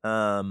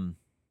 Oh,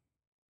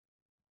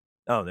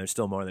 there's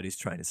still more that he's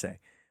trying to say.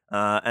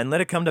 And let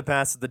it come to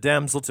pass that the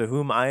damsel to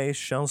whom I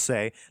shall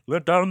say,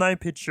 Let down thy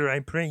pitcher, I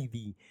pray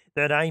thee,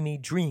 that I may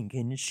drink,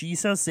 and she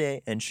shall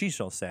say, and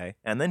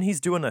then he's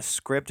doing a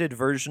scripted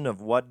version of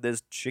what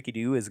this chickie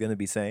do is going to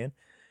be saying.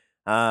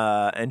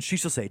 And she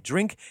shall say,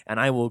 Drink, and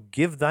I will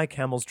give thy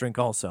camels drink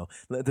also.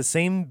 Let the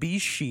same be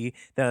she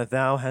that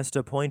thou hast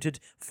appointed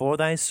for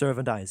thy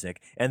servant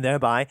Isaac, and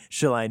thereby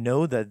shall I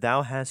know that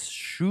thou hast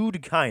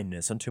shewed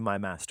kindness unto my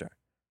master.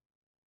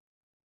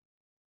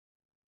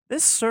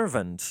 This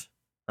servant,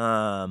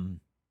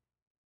 um,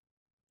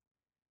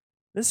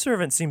 this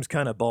servant seems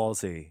kind of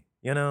ballsy.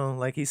 You know,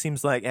 like he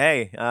seems like,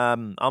 hey,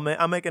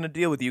 I'm making a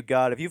deal with you,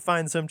 God. If you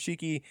find some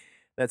cheeky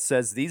that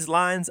says these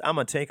lines, I'm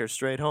gonna take her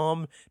straight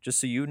home. Just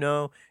so you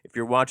know, if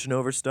you're watching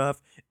over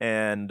stuff,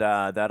 and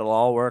that'll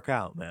all work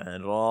out, man.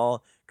 It'll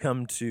all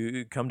come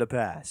to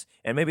pass.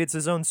 And maybe it's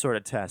his own sort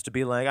of test to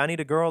be like, I need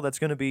a girl that's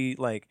gonna be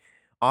like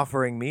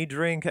offering me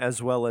drink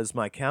as well as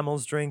my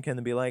camel's drink, and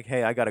then be like,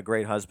 hey, I got a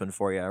great husband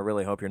for you. I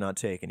really hope you're not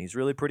taken. He's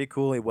really pretty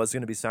cool. He was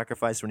gonna be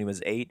sacrificed when he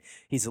was 8.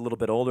 He's a little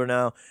bit older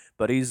now,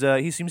 but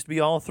he seems to be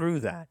all through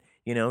that.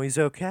 You know, he's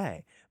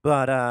okay.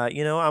 But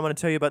you know, I'm gonna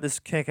tell you about this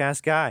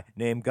kick-ass guy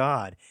named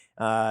God.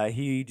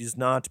 He does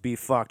not to be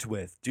fucked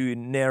with.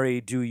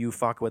 Nary do you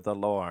fuck with the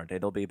Lord.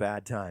 It'll be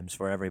bad times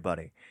for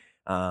everybody.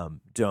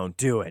 Don't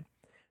do it.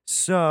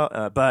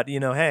 So, but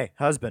you know, hey,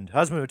 husband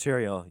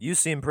material. You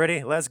seem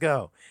pretty. Let's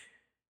go.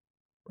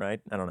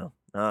 Right? I don't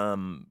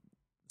know.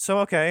 So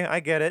okay,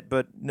 I get it,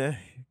 but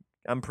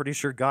I'm pretty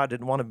sure God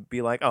didn't want to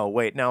be like, oh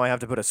wait, now I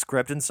have to put a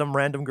script in some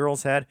random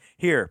girl's head.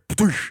 Here,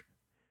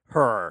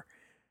 her.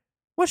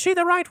 Was she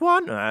the right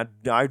one?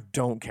 I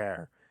don't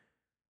care.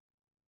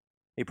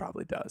 He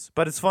probably does,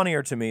 but it's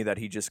funnier to me that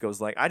he just goes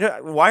like,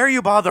 why are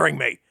you bothering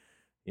me?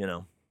 You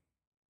know.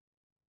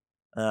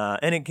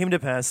 And it came to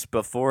pass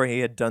before he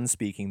had done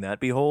speaking that,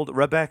 behold,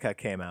 Rebekah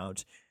came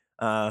out,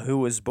 who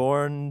was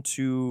born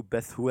to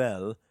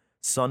Bethuel,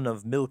 son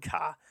of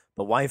Milcah,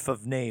 the wife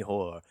of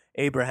Nahor,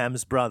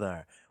 Abraham's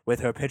brother, with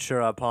her pitcher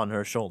upon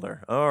her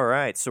shoulder. All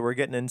right, so we're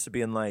getting into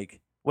being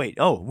like, wait,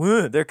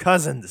 they're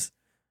cousins.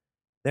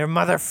 They're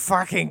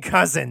motherfucking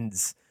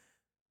cousins.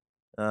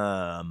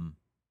 Um,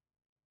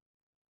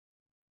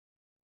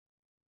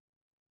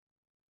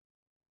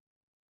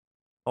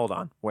 hold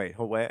on, wait.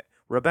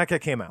 Rebecca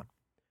came out,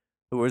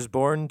 who was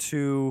born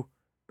to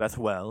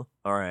Bethuel.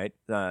 All right,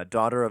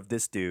 daughter of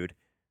this dude,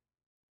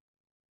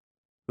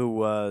 who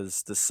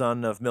was the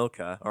son of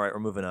Milcah. All right,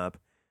 we're moving up.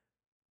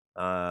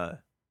 Uh,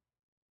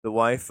 the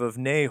wife of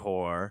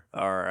Nahor.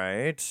 All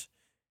right,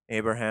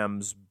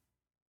 Abraham's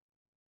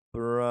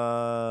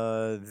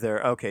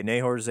brother. Okay,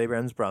 Nahor's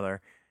Abraham's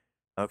brother.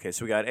 Okay,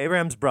 so we got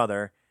Abraham's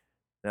brother,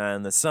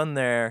 and the son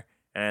there,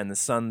 and the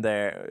son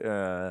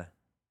there.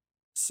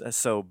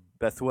 So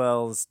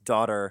Bethuel's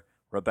daughter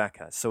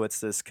Rebecca. So it's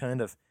this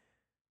kind of,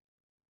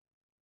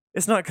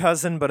 it's not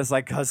cousin, but it's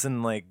like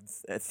cousin like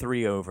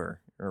 3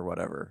 over or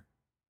whatever,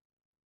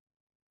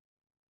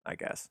 I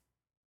guess.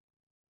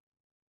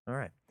 All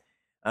right.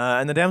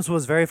 And the damsel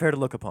was very fair to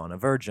look upon, a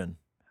virgin.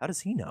 How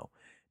does he know?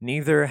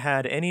 Neither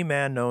had any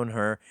man known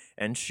her,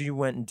 and she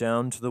went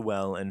down to the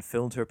well and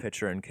filled her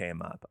pitcher and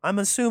came up. I'm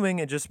assuming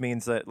it just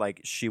means that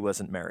like she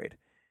wasn't married.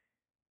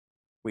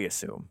 We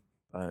assume.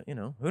 You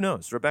know, who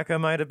knows? Rebecca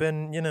might have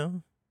been, you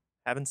know,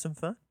 having some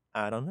fun.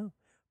 I don't know.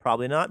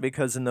 Probably not,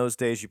 because in those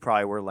days you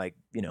probably were like,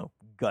 you know,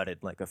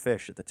 gutted like a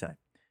fish at the time.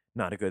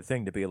 Not a good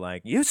thing to be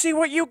like, you see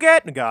what you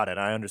get? Got it.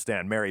 I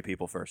understand. Marry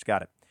people first.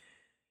 Got it.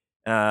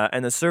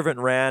 And the servant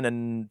ran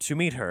and to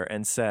meet her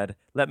and said,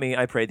 let me,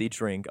 I pray thee,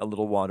 drink a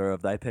little water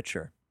of thy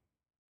pitcher.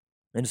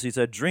 And she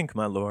said, drink,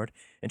 my lord.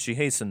 And she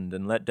hastened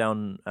and let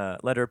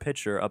her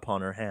pitcher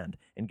upon her hand,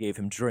 and gave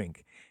him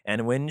drink.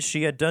 And when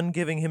she had done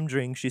giving him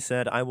drink, she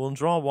said, I will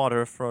draw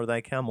water for thy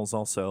camels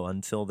also,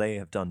 until they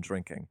have done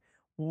drinking.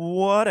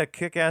 What a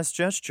kick-ass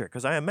gesture,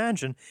 because I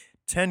imagine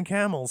 10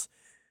 camels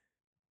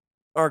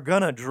are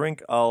gonna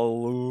drink a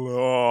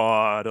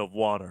lot of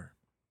water.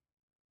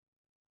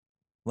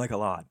 Like a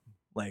lot.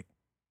 Like,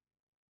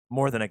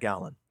 more than a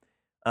gallon.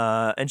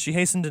 And she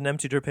hastened and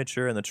emptied her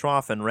pitcher in the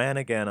trough, and ran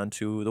again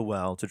unto the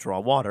well to draw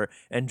water,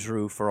 and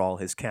drew for all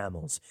his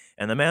camels.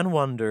 And the man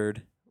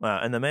wondering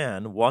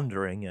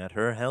at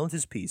her, held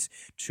his peace,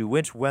 to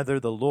wit whether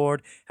the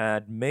Lord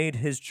had made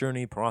his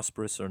journey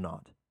prosperous or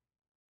not.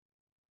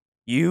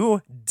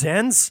 You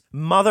dense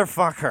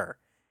motherfucker.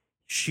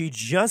 She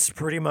just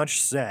pretty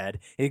much said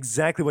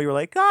exactly what you were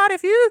like, God,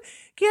 if you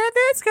get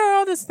this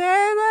girl to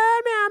stay, meow,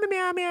 meow,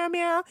 meow, meow,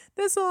 meow,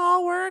 this will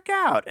all work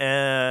out.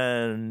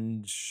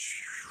 And,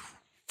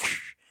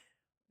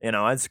 you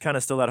know, it's kind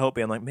of still that hope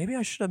being like, maybe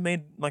I should have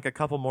made like a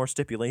couple more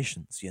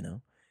stipulations, you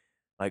know?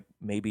 Like,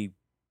 maybe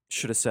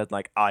should have said,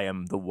 like, I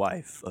am the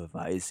wife of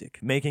Isaac,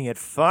 making it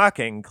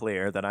fucking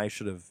clear that I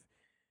should have,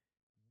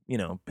 you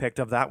know, picked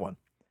up that one,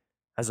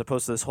 as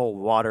opposed to this whole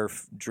water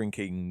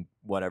drinking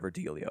whatever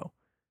dealio.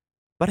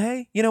 But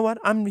hey, you know what?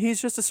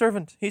 He's just a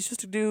servant. He's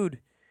just a dude.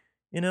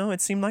 You know,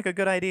 it seemed like a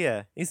good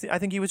idea. I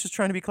think he was just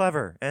trying to be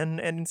clever, and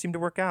it seemed to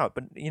work out.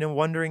 But you know,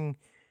 wondering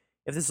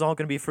if this is all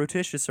going to be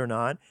fruititious or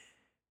not.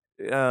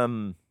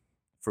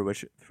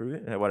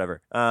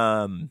 Whatever.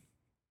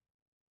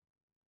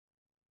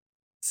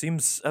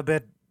 Seems a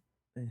bit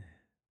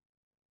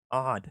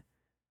odd.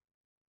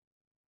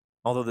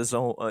 Although this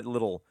whole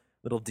little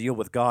deal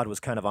with God was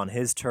kind of on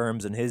his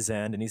terms and his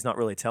end, and he's not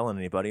really telling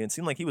anybody. It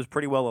seemed like he was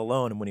pretty well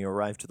alone when he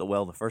arrived to the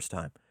well the first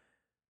time.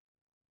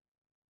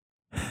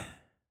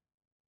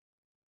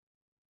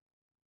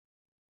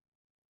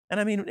 And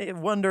I mean,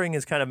 wondering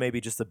is kind of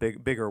maybe just a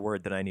bigger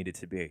word than I needed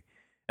to be.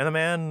 And the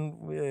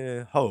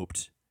man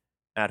hoped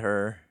at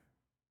her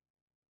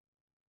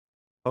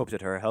hoped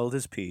at her, held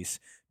his peace,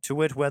 to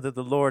wit whether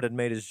the Lord had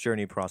made his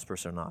journey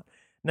prosperous or not.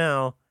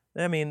 Now,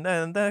 I mean,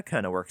 that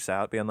kind of works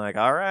out, being like,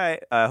 all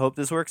right, I hope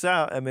this works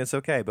out. I mean, it's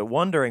okay. But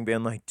wondering,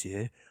 being like,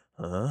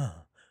 uh,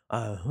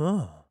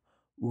 huh,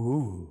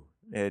 ooh,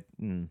 it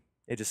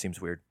just seems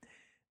weird.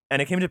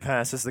 And it came to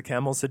pass, as the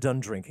camels had done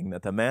drinking,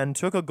 that the man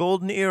took a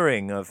golden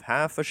earring of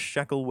 1/2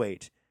 shekel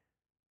weight,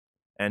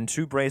 and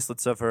 2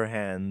 bracelets of her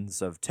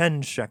hands of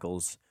 10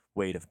 shekels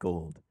weight of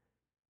gold.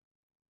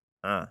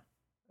 Ah,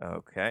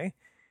 okay.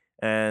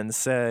 And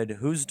said,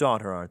 Whose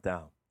daughter art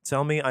thou?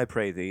 Tell me, I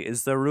pray thee,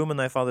 is there room in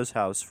thy father's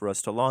house for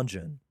us to lodge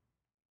in?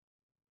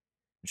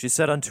 And she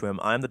said unto him,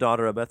 I am the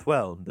daughter of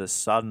Bethuel, the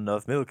son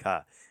of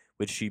Milcah,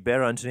 which she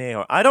bare unto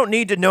Nahor. I don't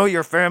need to know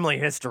your family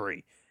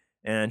history.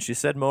 And she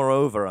said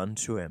moreover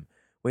unto him,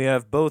 We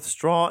have both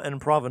straw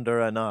and provender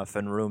enough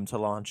and room to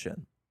lodge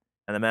in.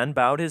 And the man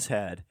bowed his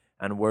head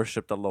and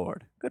worshipped the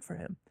Lord. Good for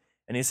him.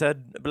 And he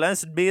said,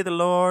 Blessed be the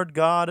Lord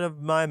God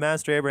of my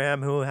master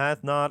Abraham, who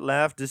hath not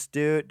left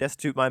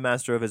destitute my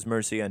master of his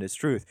mercy and his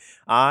truth.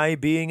 I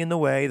being in the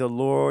way, the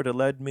Lord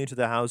led me to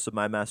the house of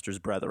my master's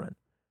brethren.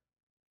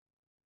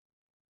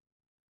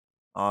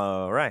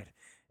 All right.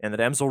 And the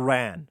damsel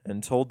ran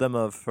and told them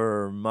of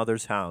her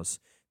mother's house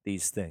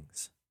these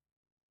things.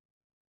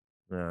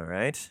 All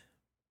right.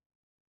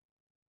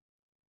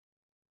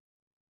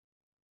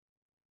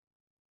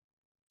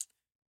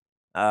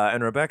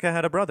 And Rebekah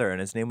had a brother, and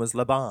his name was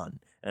Laban.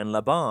 And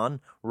Laban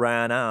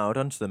ran out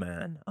unto the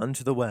man,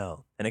 unto the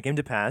well. And it came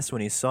to pass,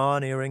 when he saw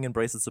an earring and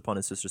bracelets upon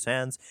his sister's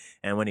hands,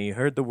 and when he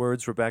heard the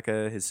words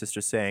Rebekah his sister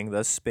saying,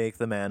 Thus spake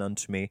the man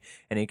unto me,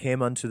 and he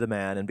came unto the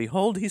man, and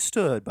behold, he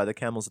stood by the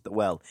camels at the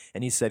well.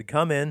 And he said,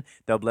 Come in,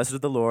 thou blessed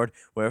of the Lord,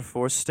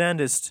 wherefore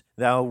standest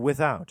thou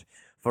without?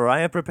 For I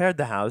have prepared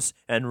the house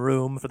and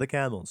room for the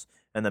camels.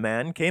 And the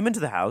man came into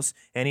the house,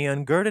 and he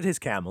ungirded his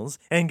camels,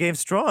 and gave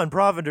straw and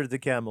provender to the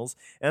camels,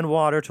 and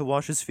water to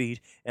wash his feet,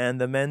 and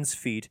the men's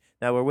feet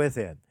that were with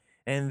him.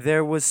 And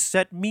there was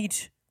set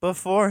meat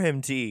before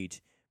him to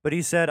eat. But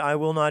he said, I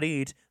will not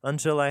eat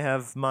until I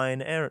have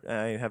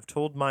I have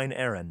told mine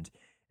errand.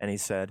 And he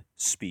said,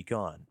 Speak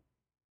on.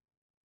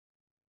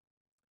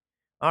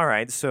 All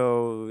right,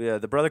 so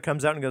the brother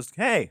comes out and goes,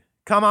 Hey,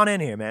 come on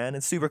in here, man.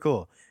 It's super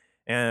cool.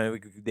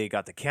 And they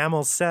got the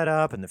camels set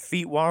up, and the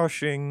feet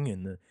washing,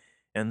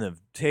 and the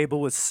table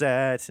was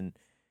set, and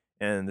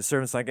the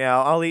servant's like,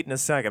 Yeah, I'll eat in a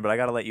second, but I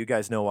got to let you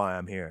guys know why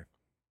I'm here.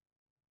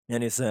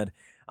 And he said,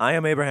 I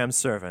am Abraham's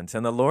servant,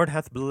 and the Lord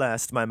hath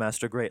blessed my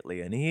master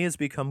greatly, and he is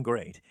become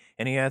great,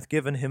 and he hath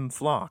given him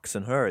flocks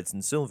and herds,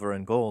 and silver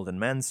and gold, and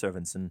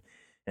manservants, and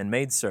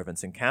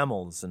maidservants, and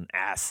camels, and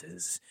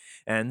asses.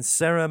 And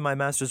Sarah, my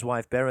master's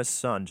wife, bare a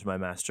son to my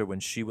master when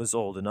she was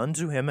old, and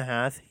unto him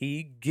hath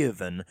he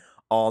given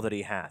all that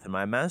he hath. And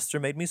my master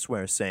made me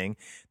swear, saying,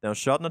 Thou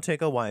shalt not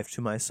take a wife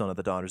to my son of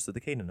the daughters of the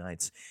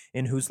Canaanites,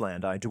 in whose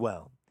land I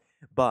dwell.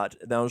 But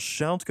thou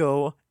shalt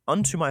go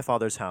unto my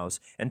father's house,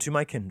 and to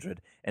my kindred,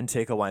 and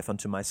take a wife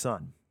unto my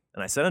son.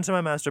 And I said unto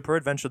my master,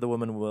 Peradventure the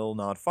woman will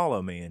not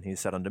follow me. And he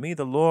said unto me,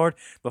 The Lord,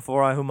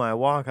 before whom I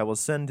walk, I will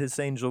send his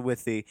angel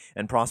with thee,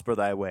 and prosper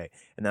thy way.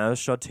 And thou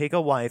shalt take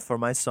a wife for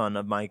my son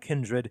of my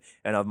kindred,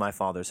 and of my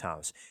father's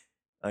house.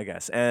 I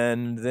guess.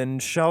 And then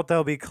shalt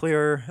thou be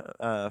clear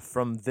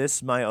from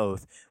this my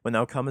oath, when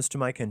thou comest to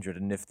my kindred.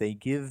 And if they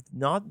give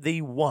not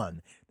thee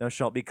one, thou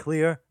shalt be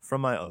clear from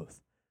my oath.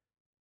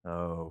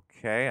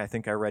 Okay, I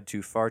think I read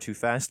too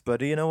fast,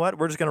 but you know what?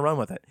 We're just going to run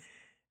with it.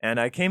 And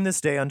I came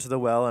this day unto the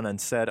well,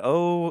 and said,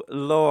 O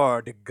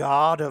Lord,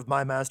 God of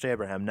my master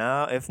Abraham,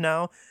 if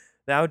now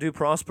thou do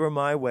prosper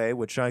my way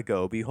which I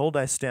go, behold,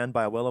 I stand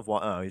by a well of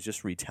water. Oh, he's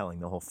just retelling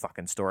the whole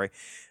fucking story.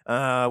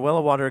 Well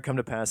of water come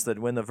to pass that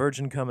when the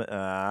virgin cometh,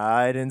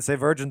 I didn't say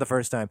virgin the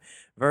first time.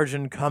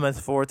 Virgin cometh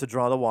forth to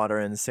draw the water,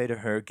 and say to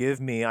her, Give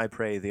me, I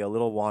pray thee, a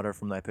little water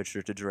from thy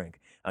pitcher to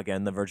drink.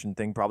 Again, the virgin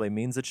thing probably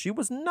means that she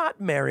was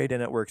not married,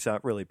 and it works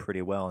out really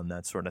pretty well and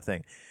that sort of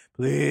thing.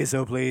 Please,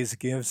 oh please,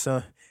 give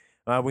some.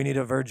 We need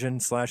a virgin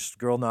 /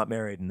 girl not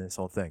married in this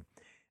whole thing.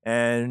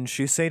 And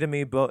she say to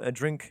me,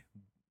 Drink,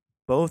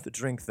 both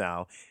drink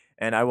thou,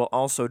 and I will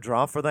also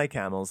draw for thy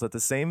camels. Let the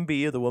same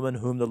be the woman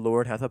whom the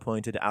Lord hath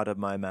appointed out of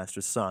my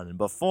master's son. And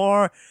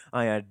before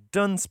I had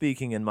done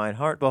speaking in mine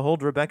heart,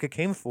 behold, Rebekah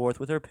came forth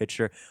with her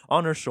pitcher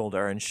on her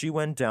shoulder, and she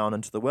went down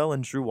unto the well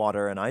and drew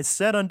water. And I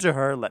said unto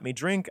her, Let me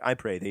drink, I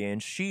pray thee.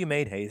 And she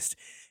made haste,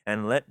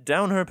 and let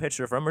down her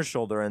pitcher from her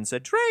shoulder, and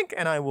said, Drink,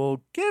 and I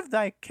will give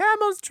thy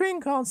camels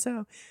drink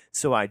also.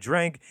 So I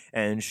drank,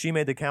 and she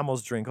made the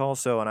camels drink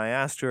also. And I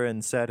asked her,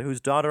 and said, Whose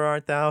daughter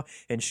art thou?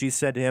 And she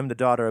said to him, The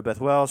daughter of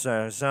Bethuel,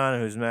 her son,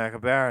 whose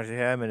Machabah to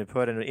him, and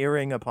put an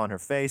earring upon her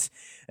face,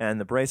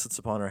 and the bracelets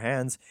upon her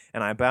hands.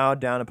 And I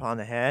bowed down upon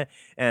the head,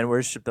 and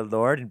worshipped the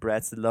Lord, and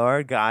blessed the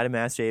Lord, God of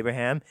Master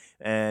Abraham.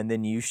 And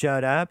then you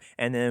showed up,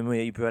 and then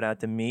we put out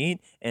the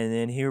meat, and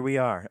then here we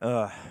are.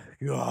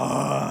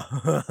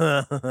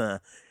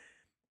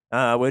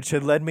 Which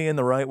had led me in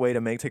the right way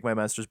to take my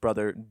master's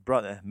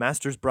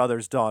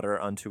brother's daughter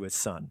unto his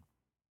son.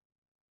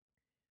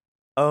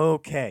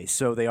 Okay,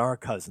 so they are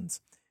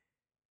cousins.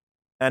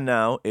 And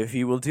now, if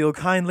you will deal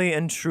kindly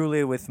and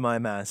truly with my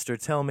master,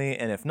 tell me,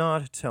 and if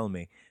not, tell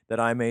me, that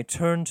I may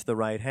turn to the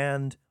right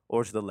hand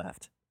or to the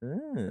left.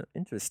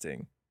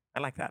 Interesting. I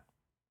like that.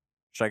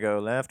 Should I go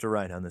left or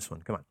right on this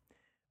one? Come on.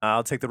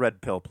 I'll take the red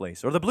pill,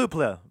 please. Or the blue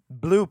pill.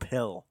 Blue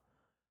pill.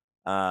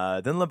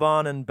 Then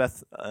Laban and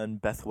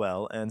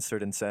Bethuel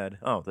answered and said,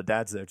 oh, the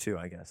dad's there too,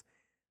 I guess.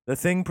 The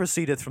thing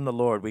proceedeth from the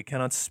Lord. We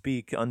cannot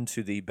speak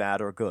unto thee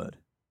bad or good.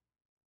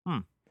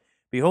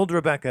 Behold,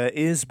 Rebekah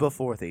is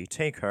before thee.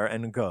 Take her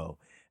and go,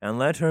 and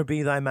let her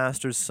be thy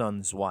master's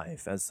son's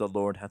wife, as the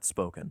Lord hath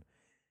spoken.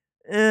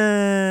 The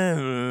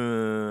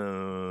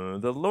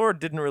Lord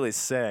didn't really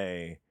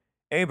say.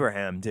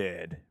 Abraham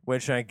did,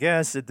 which I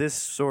guess at this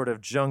sort of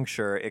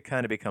juncture, it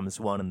kind of becomes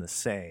one and the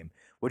same,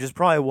 which is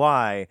probably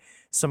why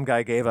some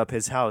guy gave up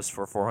his house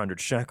for 400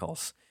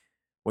 shekels,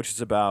 which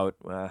is about,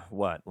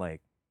 what,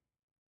 like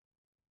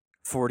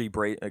 40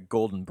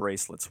 golden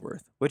bracelets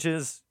worth, which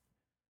is,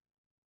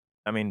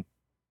 I mean,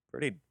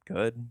 pretty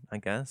good, I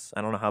guess.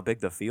 I don't know how big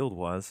the field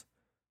was,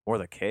 or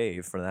the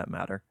cave for that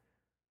matter.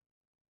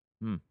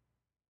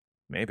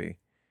 Maybe.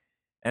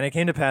 And it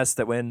came to pass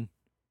that when.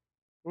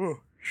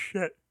 Oh,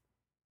 shit.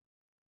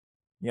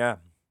 Yeah.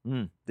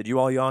 Did you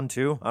all yawn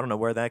too? I don't know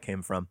where that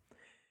came from.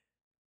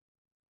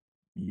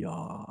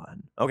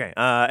 Yawn. Okay,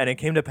 and it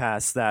came to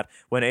pass that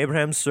when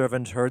Abraham's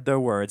servant heard their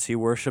words, he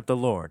worshipped the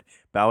Lord,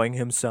 bowing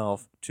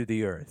himself to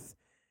the earth.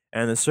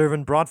 And the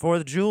servant brought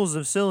forth jewels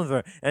of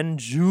silver and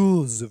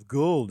jewels of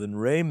gold and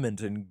raiment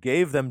and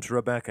gave them to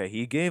Rebekah.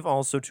 He gave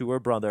also to her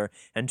brother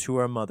and to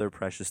her mother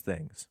precious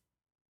things.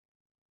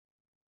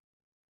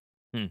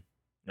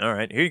 All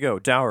right, here you go,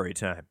 dowry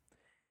time.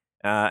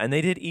 And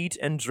they did eat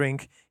and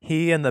drink,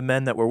 he and the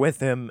men that were with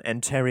him,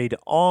 and tarried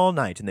all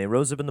night. And they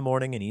rose up in the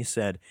morning, and he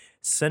said,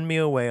 Send me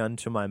away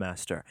unto my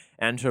master.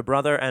 And her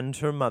brother and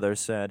her mother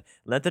said,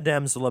 Let the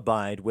damsel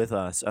abide with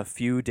us a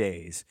few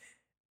days,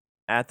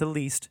 at the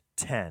least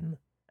 10.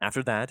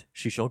 After that,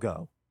 she shall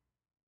go.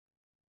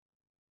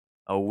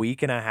 A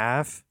week and a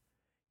half?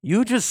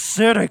 You just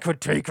said I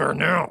could take her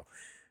now.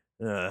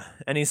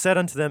 And he said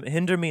unto them,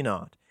 Hinder me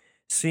not.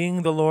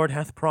 Seeing the Lord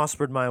hath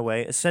prospered my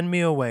way, send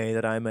me away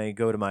that I may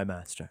go to my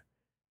master.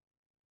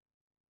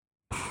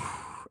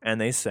 And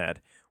they said,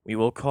 We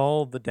will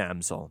call the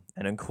damsel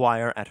and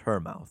inquire at her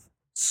mouth.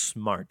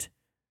 Smart.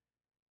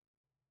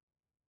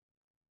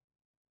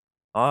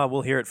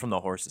 We'll hear it from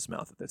the horse's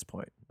mouth at this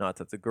point. Not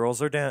that the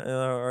girls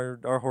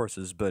are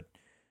horses, but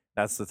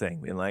that's the thing.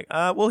 Being like,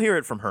 we'll hear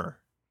it from her.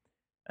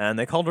 And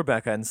they called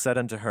Rebekah and said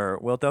unto her,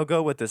 Wilt thou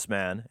go with this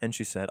man? And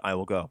she said, I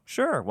will go.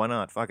 Sure, why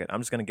not? Fuck it. I'm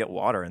just going to get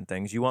water and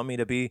things. You want me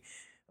to be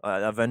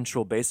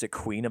eventual basic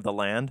queen of the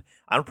land?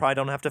 I probably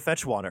don't have to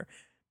fetch water.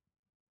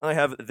 I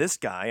have this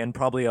guy and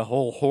probably a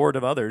whole horde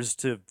of others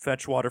to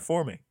fetch water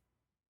for me.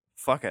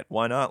 Fuck it.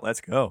 Why not? Let's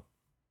go.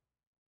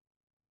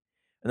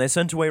 And they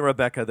sent away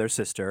Rebekah, their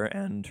sister,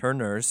 and her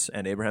nurse,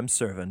 and Abraham's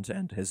servant,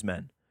 and his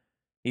men.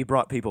 He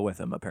brought people with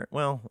him, apparently.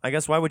 Well, I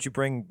guess why would you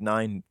bring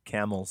 9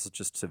 camels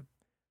just to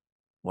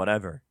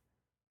whatever?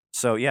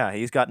 So, yeah,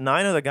 he's got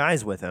 9 other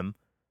guys with him.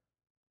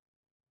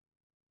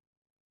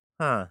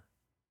 Huh.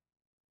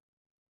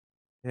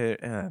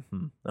 All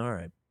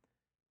right.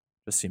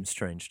 Just seems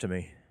strange to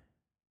me.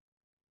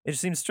 It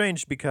seems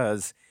strange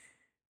because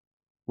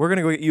we're going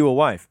to go get you a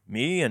wife.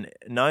 Me and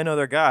 9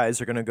 other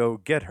guys are going to go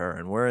get her.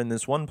 And we're in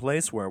this one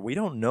place where we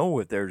don't know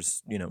if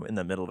there's, in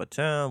the middle of a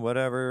town,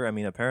 whatever. I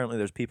mean, apparently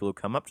there's people who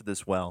come up to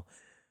this well.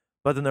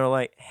 But then they're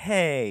like,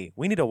 hey,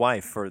 we need a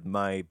wife for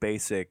my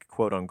basic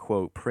quote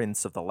unquote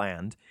prince of the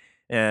land.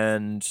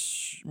 And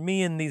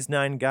me and these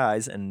 9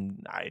 guys,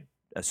 and I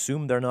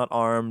assume they're not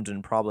armed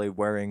and probably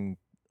wearing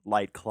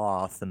light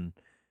cloth and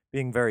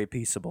being very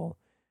peaceable.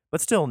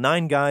 But still,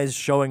 9 guys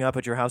showing up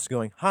at your house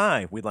going,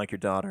 hi, we'd like your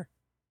daughter.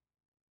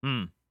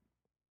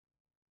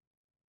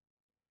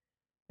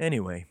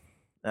 Anyway,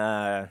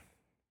 and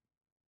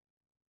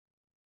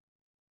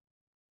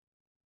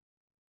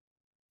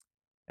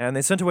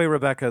they sent away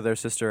Rebekah, their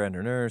sister, and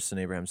her nurse, and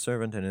Abraham's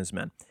servant, and his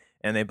men.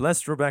 And they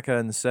blessed Rebekah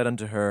and said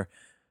unto her,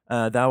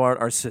 Thou art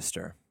our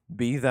sister.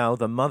 Be thou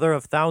the mother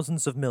of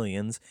thousands of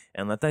millions,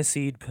 and let thy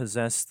seed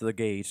possess the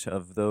gate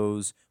of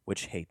those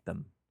which hate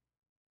them.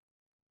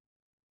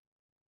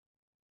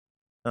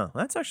 Oh,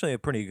 that's actually a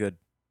pretty good.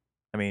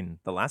 I mean,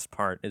 the last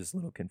part is a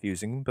little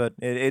confusing, but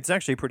it's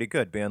actually pretty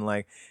good, being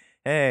like,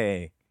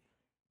 hey,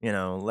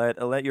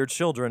 let your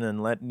children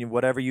and let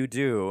whatever you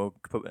do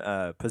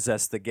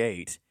possess the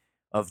gate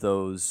of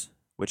those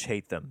which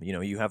hate them.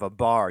 You have a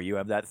bar, you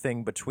have that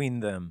thing between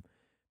them,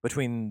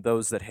 between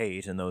those that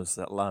hate and those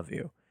that love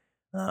you.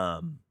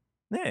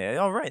 Yeah,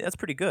 all right, that's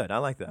pretty good. I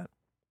like that.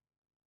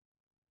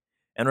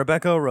 And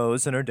Rebekah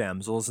arose and her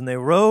damsels, and they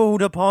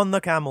rode upon the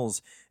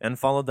camels, and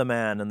followed the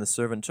man. And the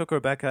servant took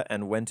Rebekah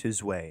and went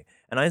his way.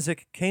 And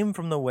Isaac came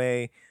from the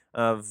way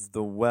of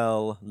the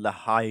well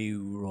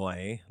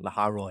Lahairoi,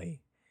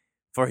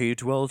 for he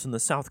dwelt in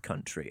the south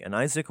country. And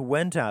Isaac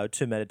went out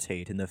to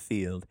meditate in the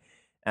field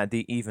at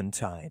the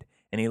eventide.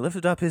 And he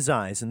lifted up his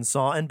eyes and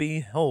saw, and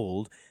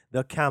behold,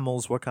 the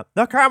camels were coming.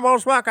 The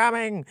camels were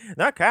coming!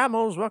 The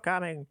camels were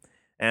coming!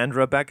 And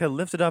Rebekah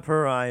lifted up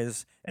her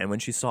eyes, and when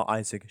she saw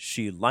Isaac,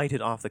 she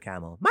lighted off the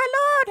camel. My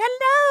lord,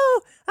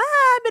 hello!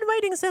 Ah, I've been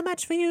waiting so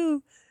much for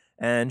you.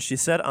 And she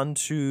had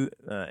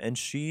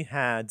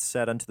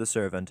said unto the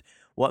servant,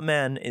 What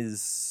man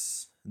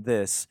is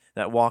this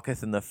that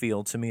walketh in the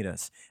field to meet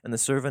us? And the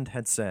servant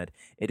had said,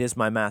 It is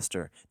my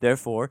master.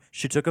 Therefore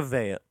she took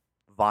a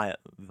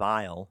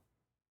vial,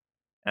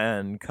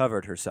 and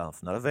covered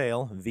herself. Not a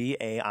veil,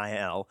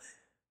 Vail,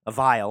 a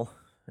vial,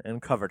 and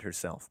covered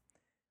herself.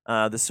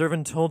 The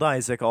servant told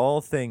Isaac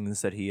all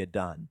things that he had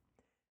done.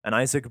 And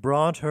Isaac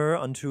brought her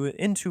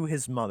into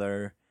his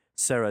mother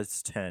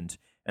Sarah's tent,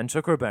 and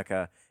took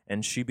Rebekah,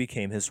 and she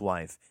became his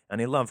wife,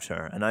 and he loved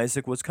her. And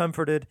Isaac was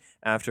comforted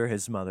after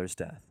his mother's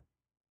death.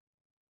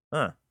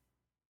 Huh.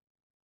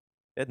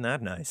 Isn't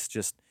that nice?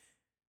 Just,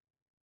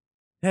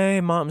 hey,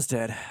 mom's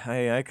dead.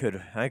 I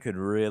could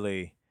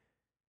really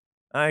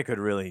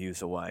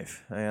use a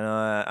wife.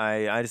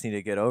 I just need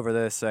to get over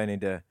this.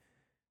 I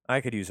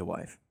could use a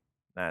wife.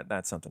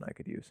 That's something I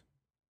could use.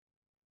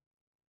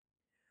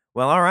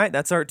 Well, all right,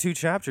 that's our 2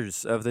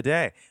 chapters of the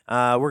day.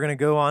 We're going to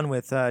go on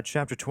with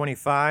chapter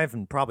 25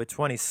 and probably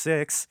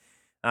 26,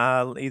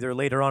 either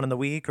later on in the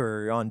week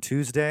or on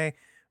Tuesday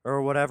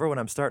or whatever, when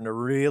I'm starting to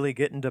really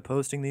get into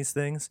posting these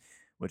things,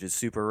 which is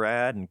super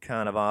rad and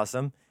kind of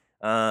awesome.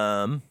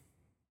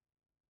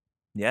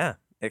 Yeah,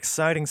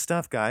 exciting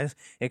stuff, guys.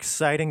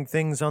 Exciting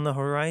things on the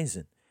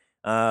horizon.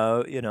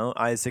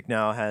 Isaac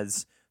now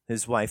has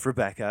his wife,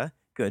 Rebekah.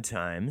 Good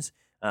times.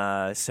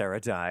 Sarah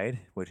died,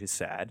 which is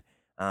sad.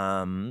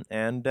 And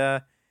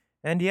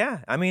yeah,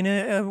 I mean,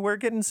 we're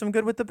getting some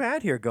good with the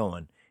bad here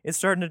going. It's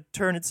starting to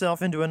turn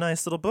itself into a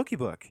nice little bookie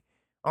book.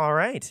 All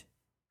right,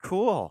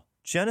 cool.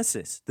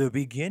 Genesis, the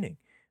beginning,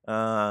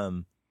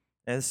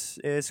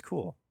 is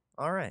cool.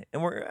 All right,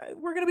 and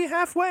we're gonna be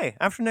halfway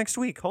after next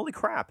week. Holy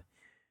crap!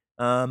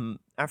 And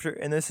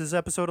this is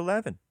episode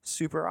 11.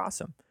 Super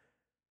awesome.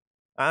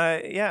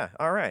 Yeah,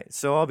 all right.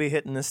 So I'll be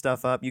hitting this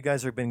stuff up. You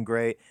guys have been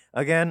great.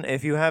 Again,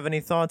 if you have any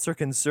thoughts or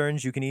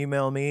concerns, you can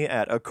email me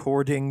at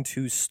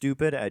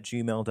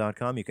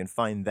accordingtostupid@gmail.com. You can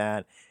find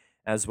that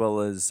as well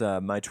as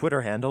my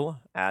Twitter handle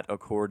at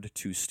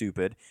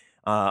accordtostupid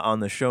on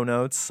the show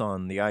notes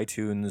on the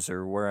iTunes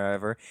or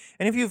wherever.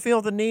 And if you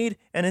feel the need,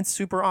 and it's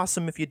super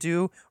awesome if you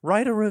do,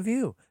 write a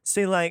review.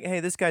 Say like, hey,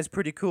 this guy's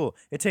pretty cool.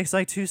 It takes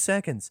like 2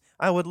 seconds.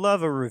 I would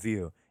love a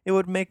review. It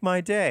would make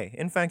my day.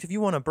 In fact, if you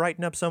want to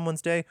brighten up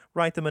someone's day,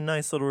 write them a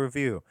nice little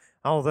review.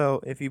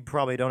 Although, if you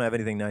probably don't have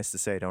anything nice to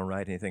say, don't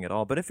write anything at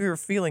all. But if you're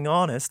feeling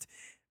honest,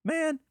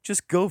 man,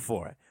 just go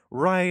for it.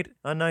 Write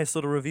a nice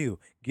little review.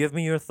 Give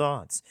me your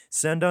thoughts.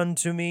 Send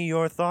unto me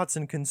your thoughts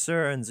and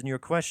concerns and your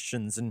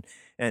questions and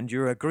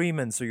your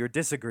agreements or your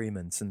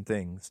disagreements and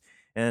things.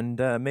 And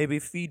maybe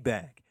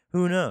feedback.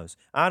 Who knows?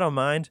 I don't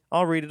mind.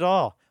 I'll read it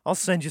all. I'll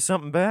send you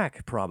something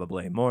back,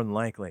 probably, more than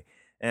likely.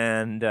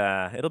 And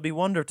it'll be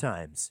wonder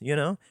times,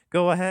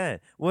 Go ahead.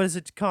 What does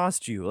it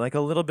cost you? Like a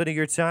little bit of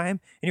your time?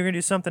 And you're going to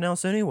do something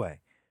else anyway.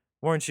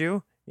 Weren't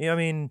you? I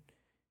mean,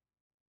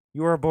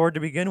 you were bored to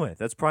begin with.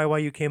 That's probably why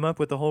you came up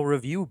with the whole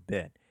review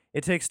bit.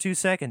 It takes 2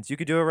 seconds. You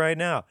could do it right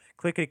now.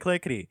 Clickety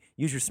clickety.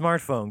 Use your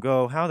smartphone.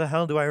 Go, how the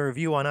hell do I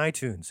review on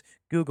iTunes?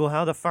 Google,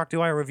 how the fuck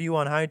do I review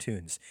on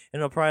iTunes?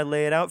 And it'll probably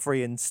lay it out for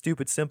you in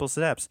stupid, simple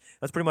steps.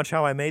 That's pretty much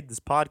how I made this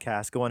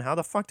podcast, going, how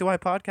the fuck do I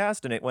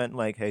podcast? And it went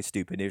like, hey,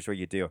 stupid, here's what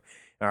you do.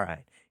 All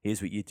right,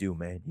 here's what you do,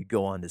 man. You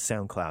go on to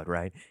SoundCloud,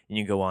 right? And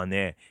you go on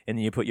there, and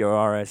then you put your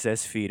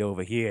RSS feed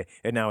over here,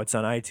 and now it's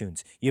on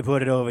iTunes. You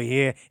put it over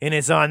here, and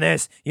it's on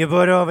this. You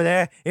put it over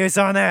there, it's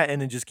on that.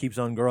 And it just keeps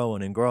on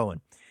growing and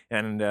growing.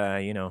 And,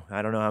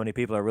 I don't know how many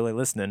people are really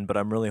listening, but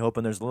I'm really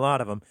hoping there's a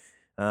lot of them.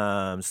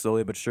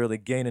 Slowly but surely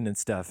gaining and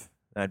stuff.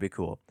 That'd be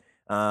cool.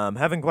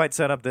 Haven't quite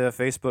set up the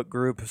Facebook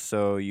group,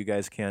 so you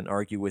guys can't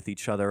argue with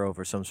each other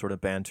over some sort of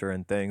banter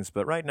and things,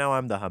 but right now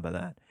I'm the hub of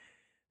that.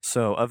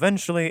 So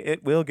eventually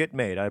it will get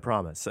made, I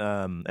promise,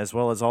 as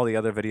well as all the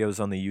other videos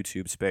on the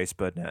YouTube space.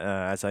 But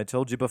as I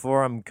told you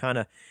before,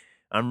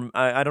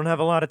 I don't have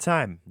a lot of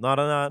time. Not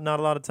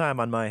a lot of time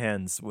on my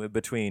hands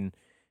between,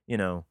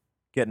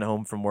 getting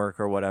home from work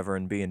or whatever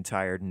and being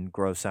tired and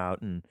gross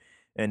out and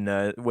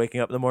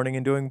waking up in the morning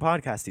and doing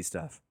podcasty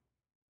stuff.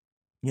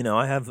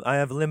 I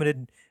have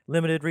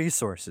limited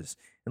resources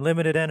and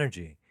limited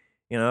energy.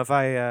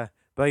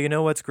 But you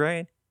know what's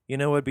great?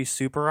 What'd be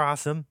super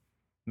awesome?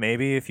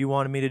 Maybe if you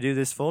wanted me to do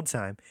this full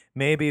time,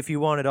 maybe if you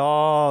wanted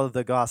all of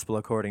the gospel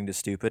according to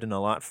stupid in a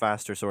lot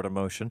faster sort of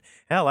motion,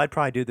 hell, I'd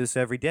probably do this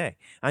every day.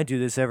 I'd do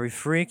this every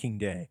freaking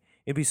day.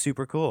 It'd be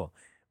super cool.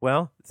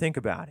 Well, think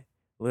about it.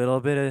 A little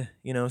bit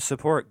of,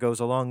 support goes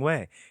a long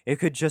way. It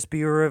could just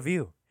be a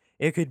review.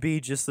 It could be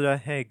just a,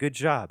 hey, good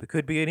job. It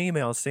could be an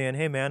email saying,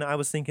 hey, man, I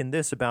was thinking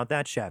this about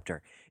that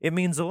chapter. It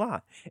means a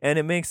lot. And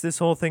it makes this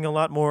whole thing a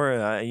lot more,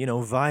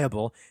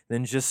 viable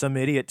than just some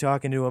idiot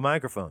talking to a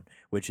microphone,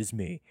 which is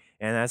me.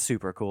 And that's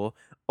super cool.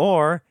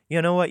 Or,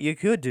 you know what you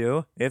could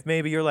do, if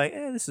maybe you're like,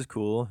 this is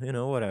cool,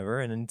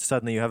 whatever, and then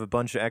suddenly you have a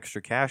bunch of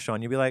extra cash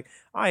on, you'd be like,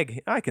 I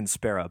can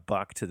spare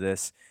 $1 to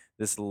this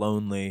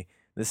lonely,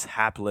 this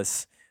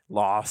hapless,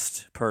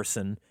 lost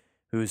person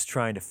who's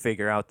trying to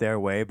figure out their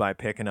way by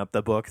picking up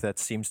the book that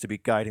seems to be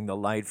guiding the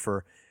light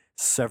for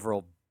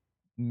several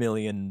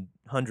million,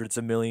 hundreds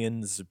of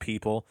millions of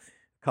people,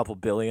 a couple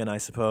billion, I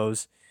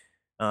suppose.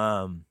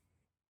 Um,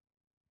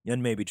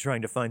 and maybe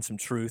trying to find some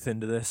truth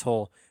into this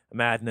whole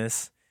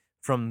madness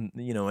from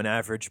an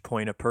average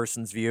point of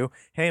person's view.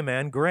 Hey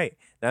man, great.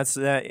 That's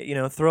throw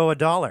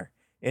 $1.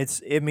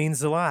 It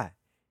means a lot.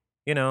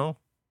 You know,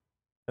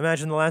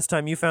 imagine the last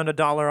time you found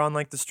 $1 on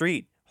like the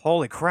street.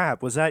 Holy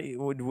crap! Was that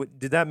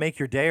did that make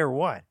your day or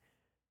what?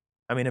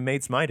 I mean, it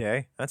makes my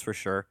day. That's for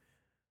sure.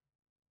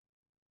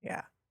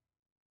 Yeah.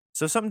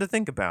 So something to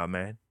think about,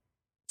 man.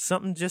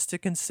 Something just to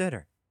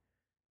consider.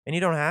 And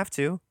you don't have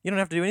to. You don't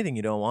have to do anything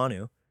you don't want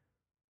to.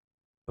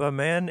 But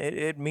man,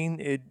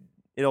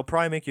 it'll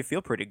probably make you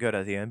feel pretty good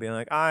at the end, being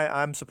like,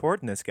 I'm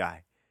supporting this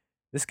guy.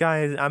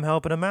 I'm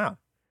helping him out.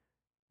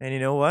 And you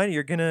know what?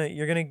 You're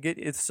gonna get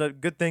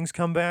good things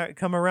come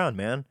around,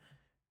 man.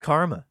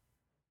 Karma.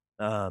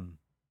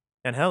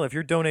 And hell, if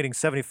you're donating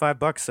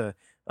 $75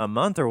 a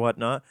month or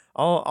whatnot,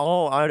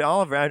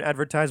 I'll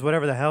advertise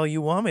whatever the hell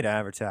you want me to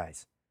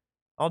advertise.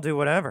 I'll do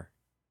whatever.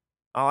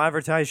 I'll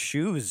advertise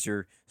shoes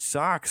or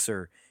socks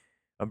or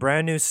a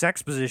brand new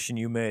sex position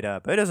you made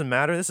up. It doesn't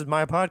matter. This is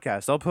my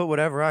podcast. I'll put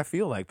whatever I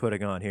feel like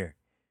putting on here.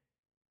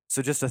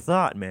 So just a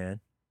thought,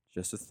 man.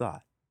 Just a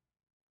thought.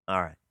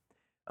 All right.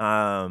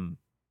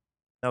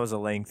 That was a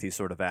lengthy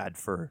sort of ad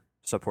for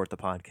support the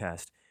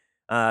podcast.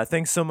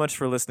 Thanks so much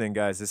for listening,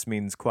 guys. This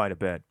means quite a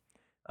bit.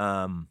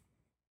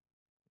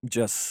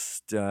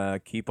 Just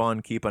keep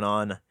on keeping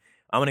on.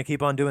 I'm gonna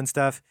keep on doing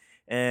stuff,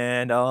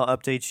 and I'll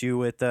update you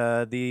with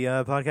the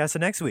podcast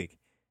of next week.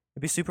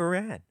 It'd be super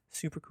rad,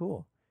 super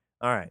cool.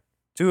 All right,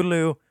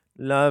 toodaloo,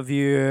 love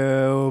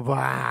you,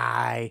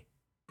 bye.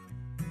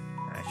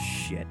 Ah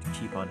shit,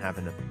 keep on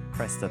having to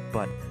press the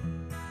button.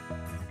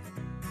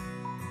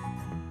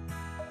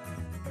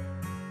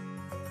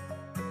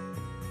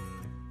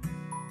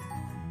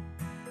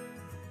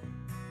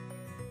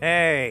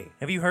 Hey,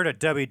 have you heard of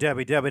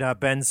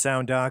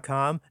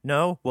www.bensound.com?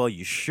 No? Well,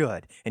 you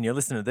should. And you're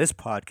listening to this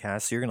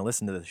podcast, so you're going to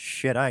listen to the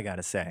shit I got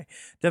to say.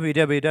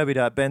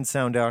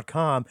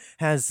 www.bensound.com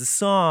has the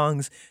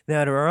songs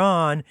that are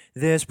on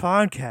this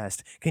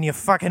podcast. Can you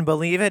fucking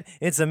believe it?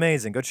 It's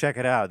amazing. Go check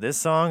it out. This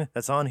song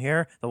that's on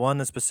here, the one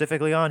that's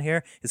specifically on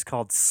here, is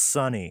called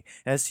Sunny.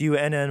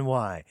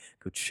 Sunny.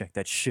 Go check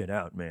that shit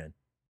out, man.